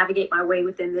kind of navigate my way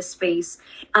within this space.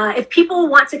 If people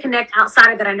want to connect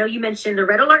outside of that, I know you mentioned the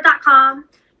redalert.com.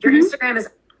 Your Instagram is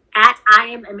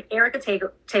I am Erica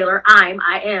Taylor.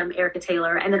 I am Erica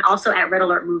Taylor, and then also at Red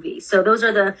Alert Movie. So those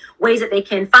are the ways that they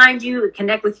can find you,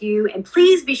 connect with you, and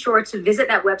please be sure to visit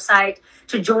that website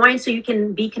to join so you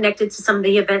can be connected to some of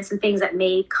the events and things that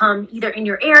may come either in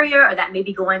your area or that may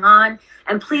be going on.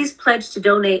 And please pledge to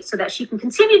donate so that she can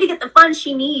continue to get the funds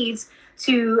she needs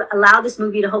to allow this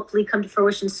movie to hopefully come to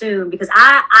fruition soon, because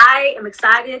I am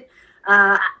excited.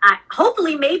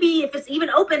 Hopefully, maybe if it's even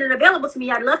open and available to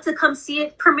me, I'd love to come see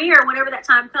it premiere whenever that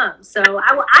time comes. So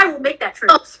I will make that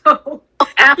trip. So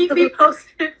keep me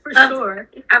posted for sure.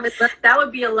 That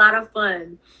would be a lot of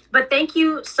fun. But thank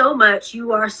you so much.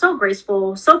 You are so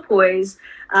graceful, so poised.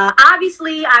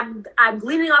 Obviously, I'm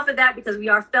gleaning off of that because we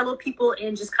are fellow people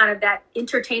in just kind of that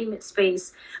entertainment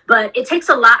space. But it takes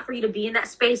a lot for you to be in that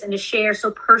space and to share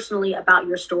so personally about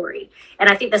your story. And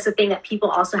I think that's the thing that people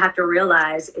also have to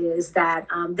realize is that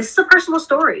this is a personal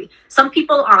story. Some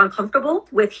people are uncomfortable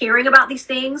with hearing about these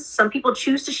things. Some people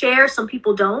choose to share, some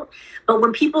people don't. But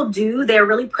when people do, they're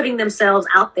really putting themselves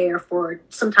out there for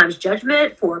sometimes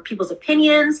judgment, for people's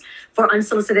opinions, for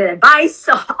unsolicited advice,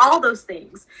 so all those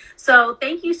things. So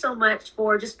thank you so much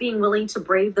for just being willing to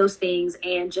brave those things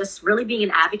and just really being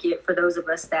an advocate for those of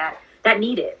us that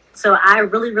need it. So I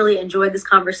really, really enjoyed this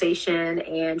conversation.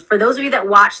 And for those of you that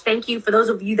watch, thank you. For those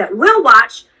of you that will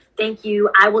watch, thank you.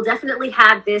 I will definitely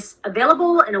have this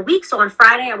available in a week. So on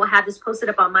Friday, I will have this posted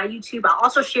up on my YouTube. I'll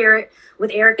also share it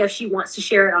with Erica if she wants to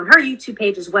share it on her YouTube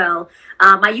page as well.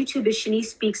 My YouTube is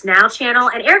ShaniSpeaksNow channel.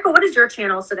 And Erica, what is your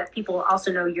channel so that people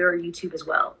also know your YouTube as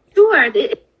well? Sure.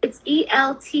 It's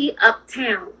ELT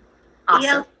Uptown.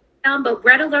 Awesome. But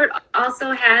Red Alert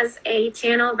also has a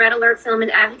channel, Red Alert Film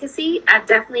and Advocacy.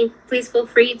 Please feel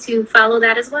free to follow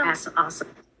that as well. That's awesome.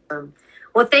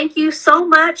 Well, thank you so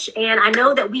much. And I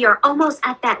know that we are almost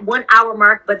at that 1 hour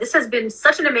mark, but this has been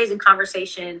such an amazing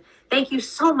conversation. Thank you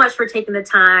so much for taking the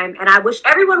time. And I wish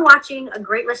everyone watching a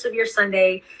great rest of your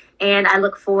Sunday. And I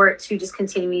look forward to just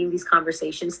continuing these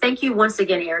conversations. Thank you once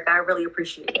again, Erica. I really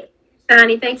appreciate it.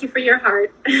 Shani, thank you for your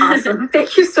heart. Awesome.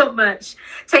 Thank you so much.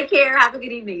 Take care. Have a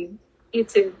good evening. You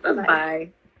too. Bye-bye.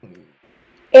 Bye.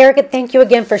 Erica, thank you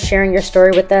again for sharing your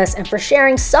story with us and for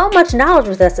sharing so much knowledge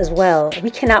with us as well. We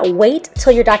cannot wait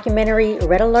till your documentary,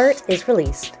 Red Alert, is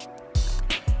released.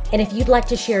 And if you'd like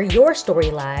to share your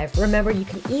story live, remember you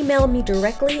can email me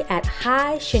directly at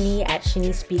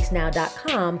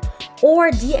hi.shani@ShaniSpeaksNow.com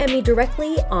or DM me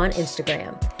directly on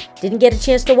Instagram. Didn't get a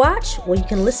chance to watch? Well, you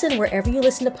can listen wherever you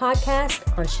listen to podcasts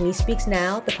on Shani Speaks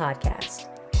Now, the podcast.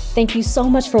 Thank you so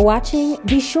much for watching.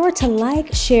 Be sure to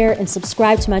like, share, and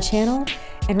subscribe to my channel.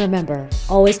 And remember,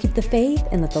 always keep the faith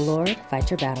and let the Lord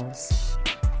fight your battles.